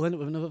 You can't. We'll end up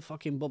with another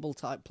fucking bubble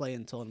type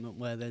playing tournament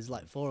where there's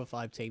like 4 or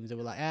 5 teams that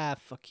were like,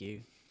 fuck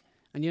you.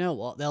 And you know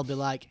what? They'll be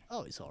like,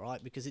 oh, it's all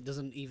right, because it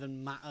doesn't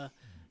even matter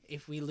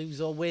if we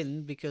lose or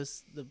win,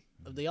 because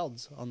of the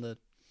odds on the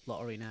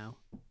lottery now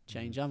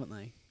change, haven't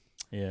they?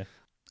 Yeah.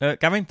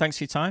 Gavin, thanks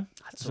for your time,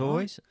 That's as all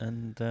always.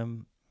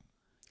 And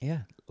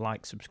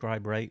like,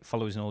 subscribe, rate,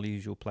 follow us in all the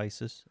usual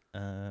places.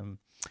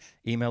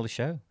 Email the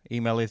show.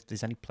 Email if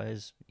there's any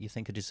players you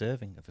think are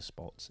deserving of a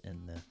spot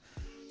in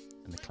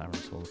the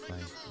Clarence Hall of Fame.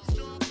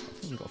 I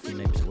think we've got a few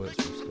names to work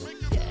through still.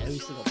 Yeah,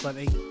 we've still got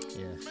plenty.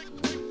 Yeah.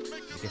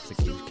 The gift that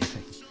keeps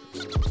giving.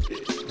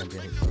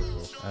 NBA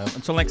football.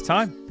 Until next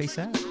time, peace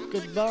out.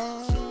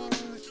 Goodbye.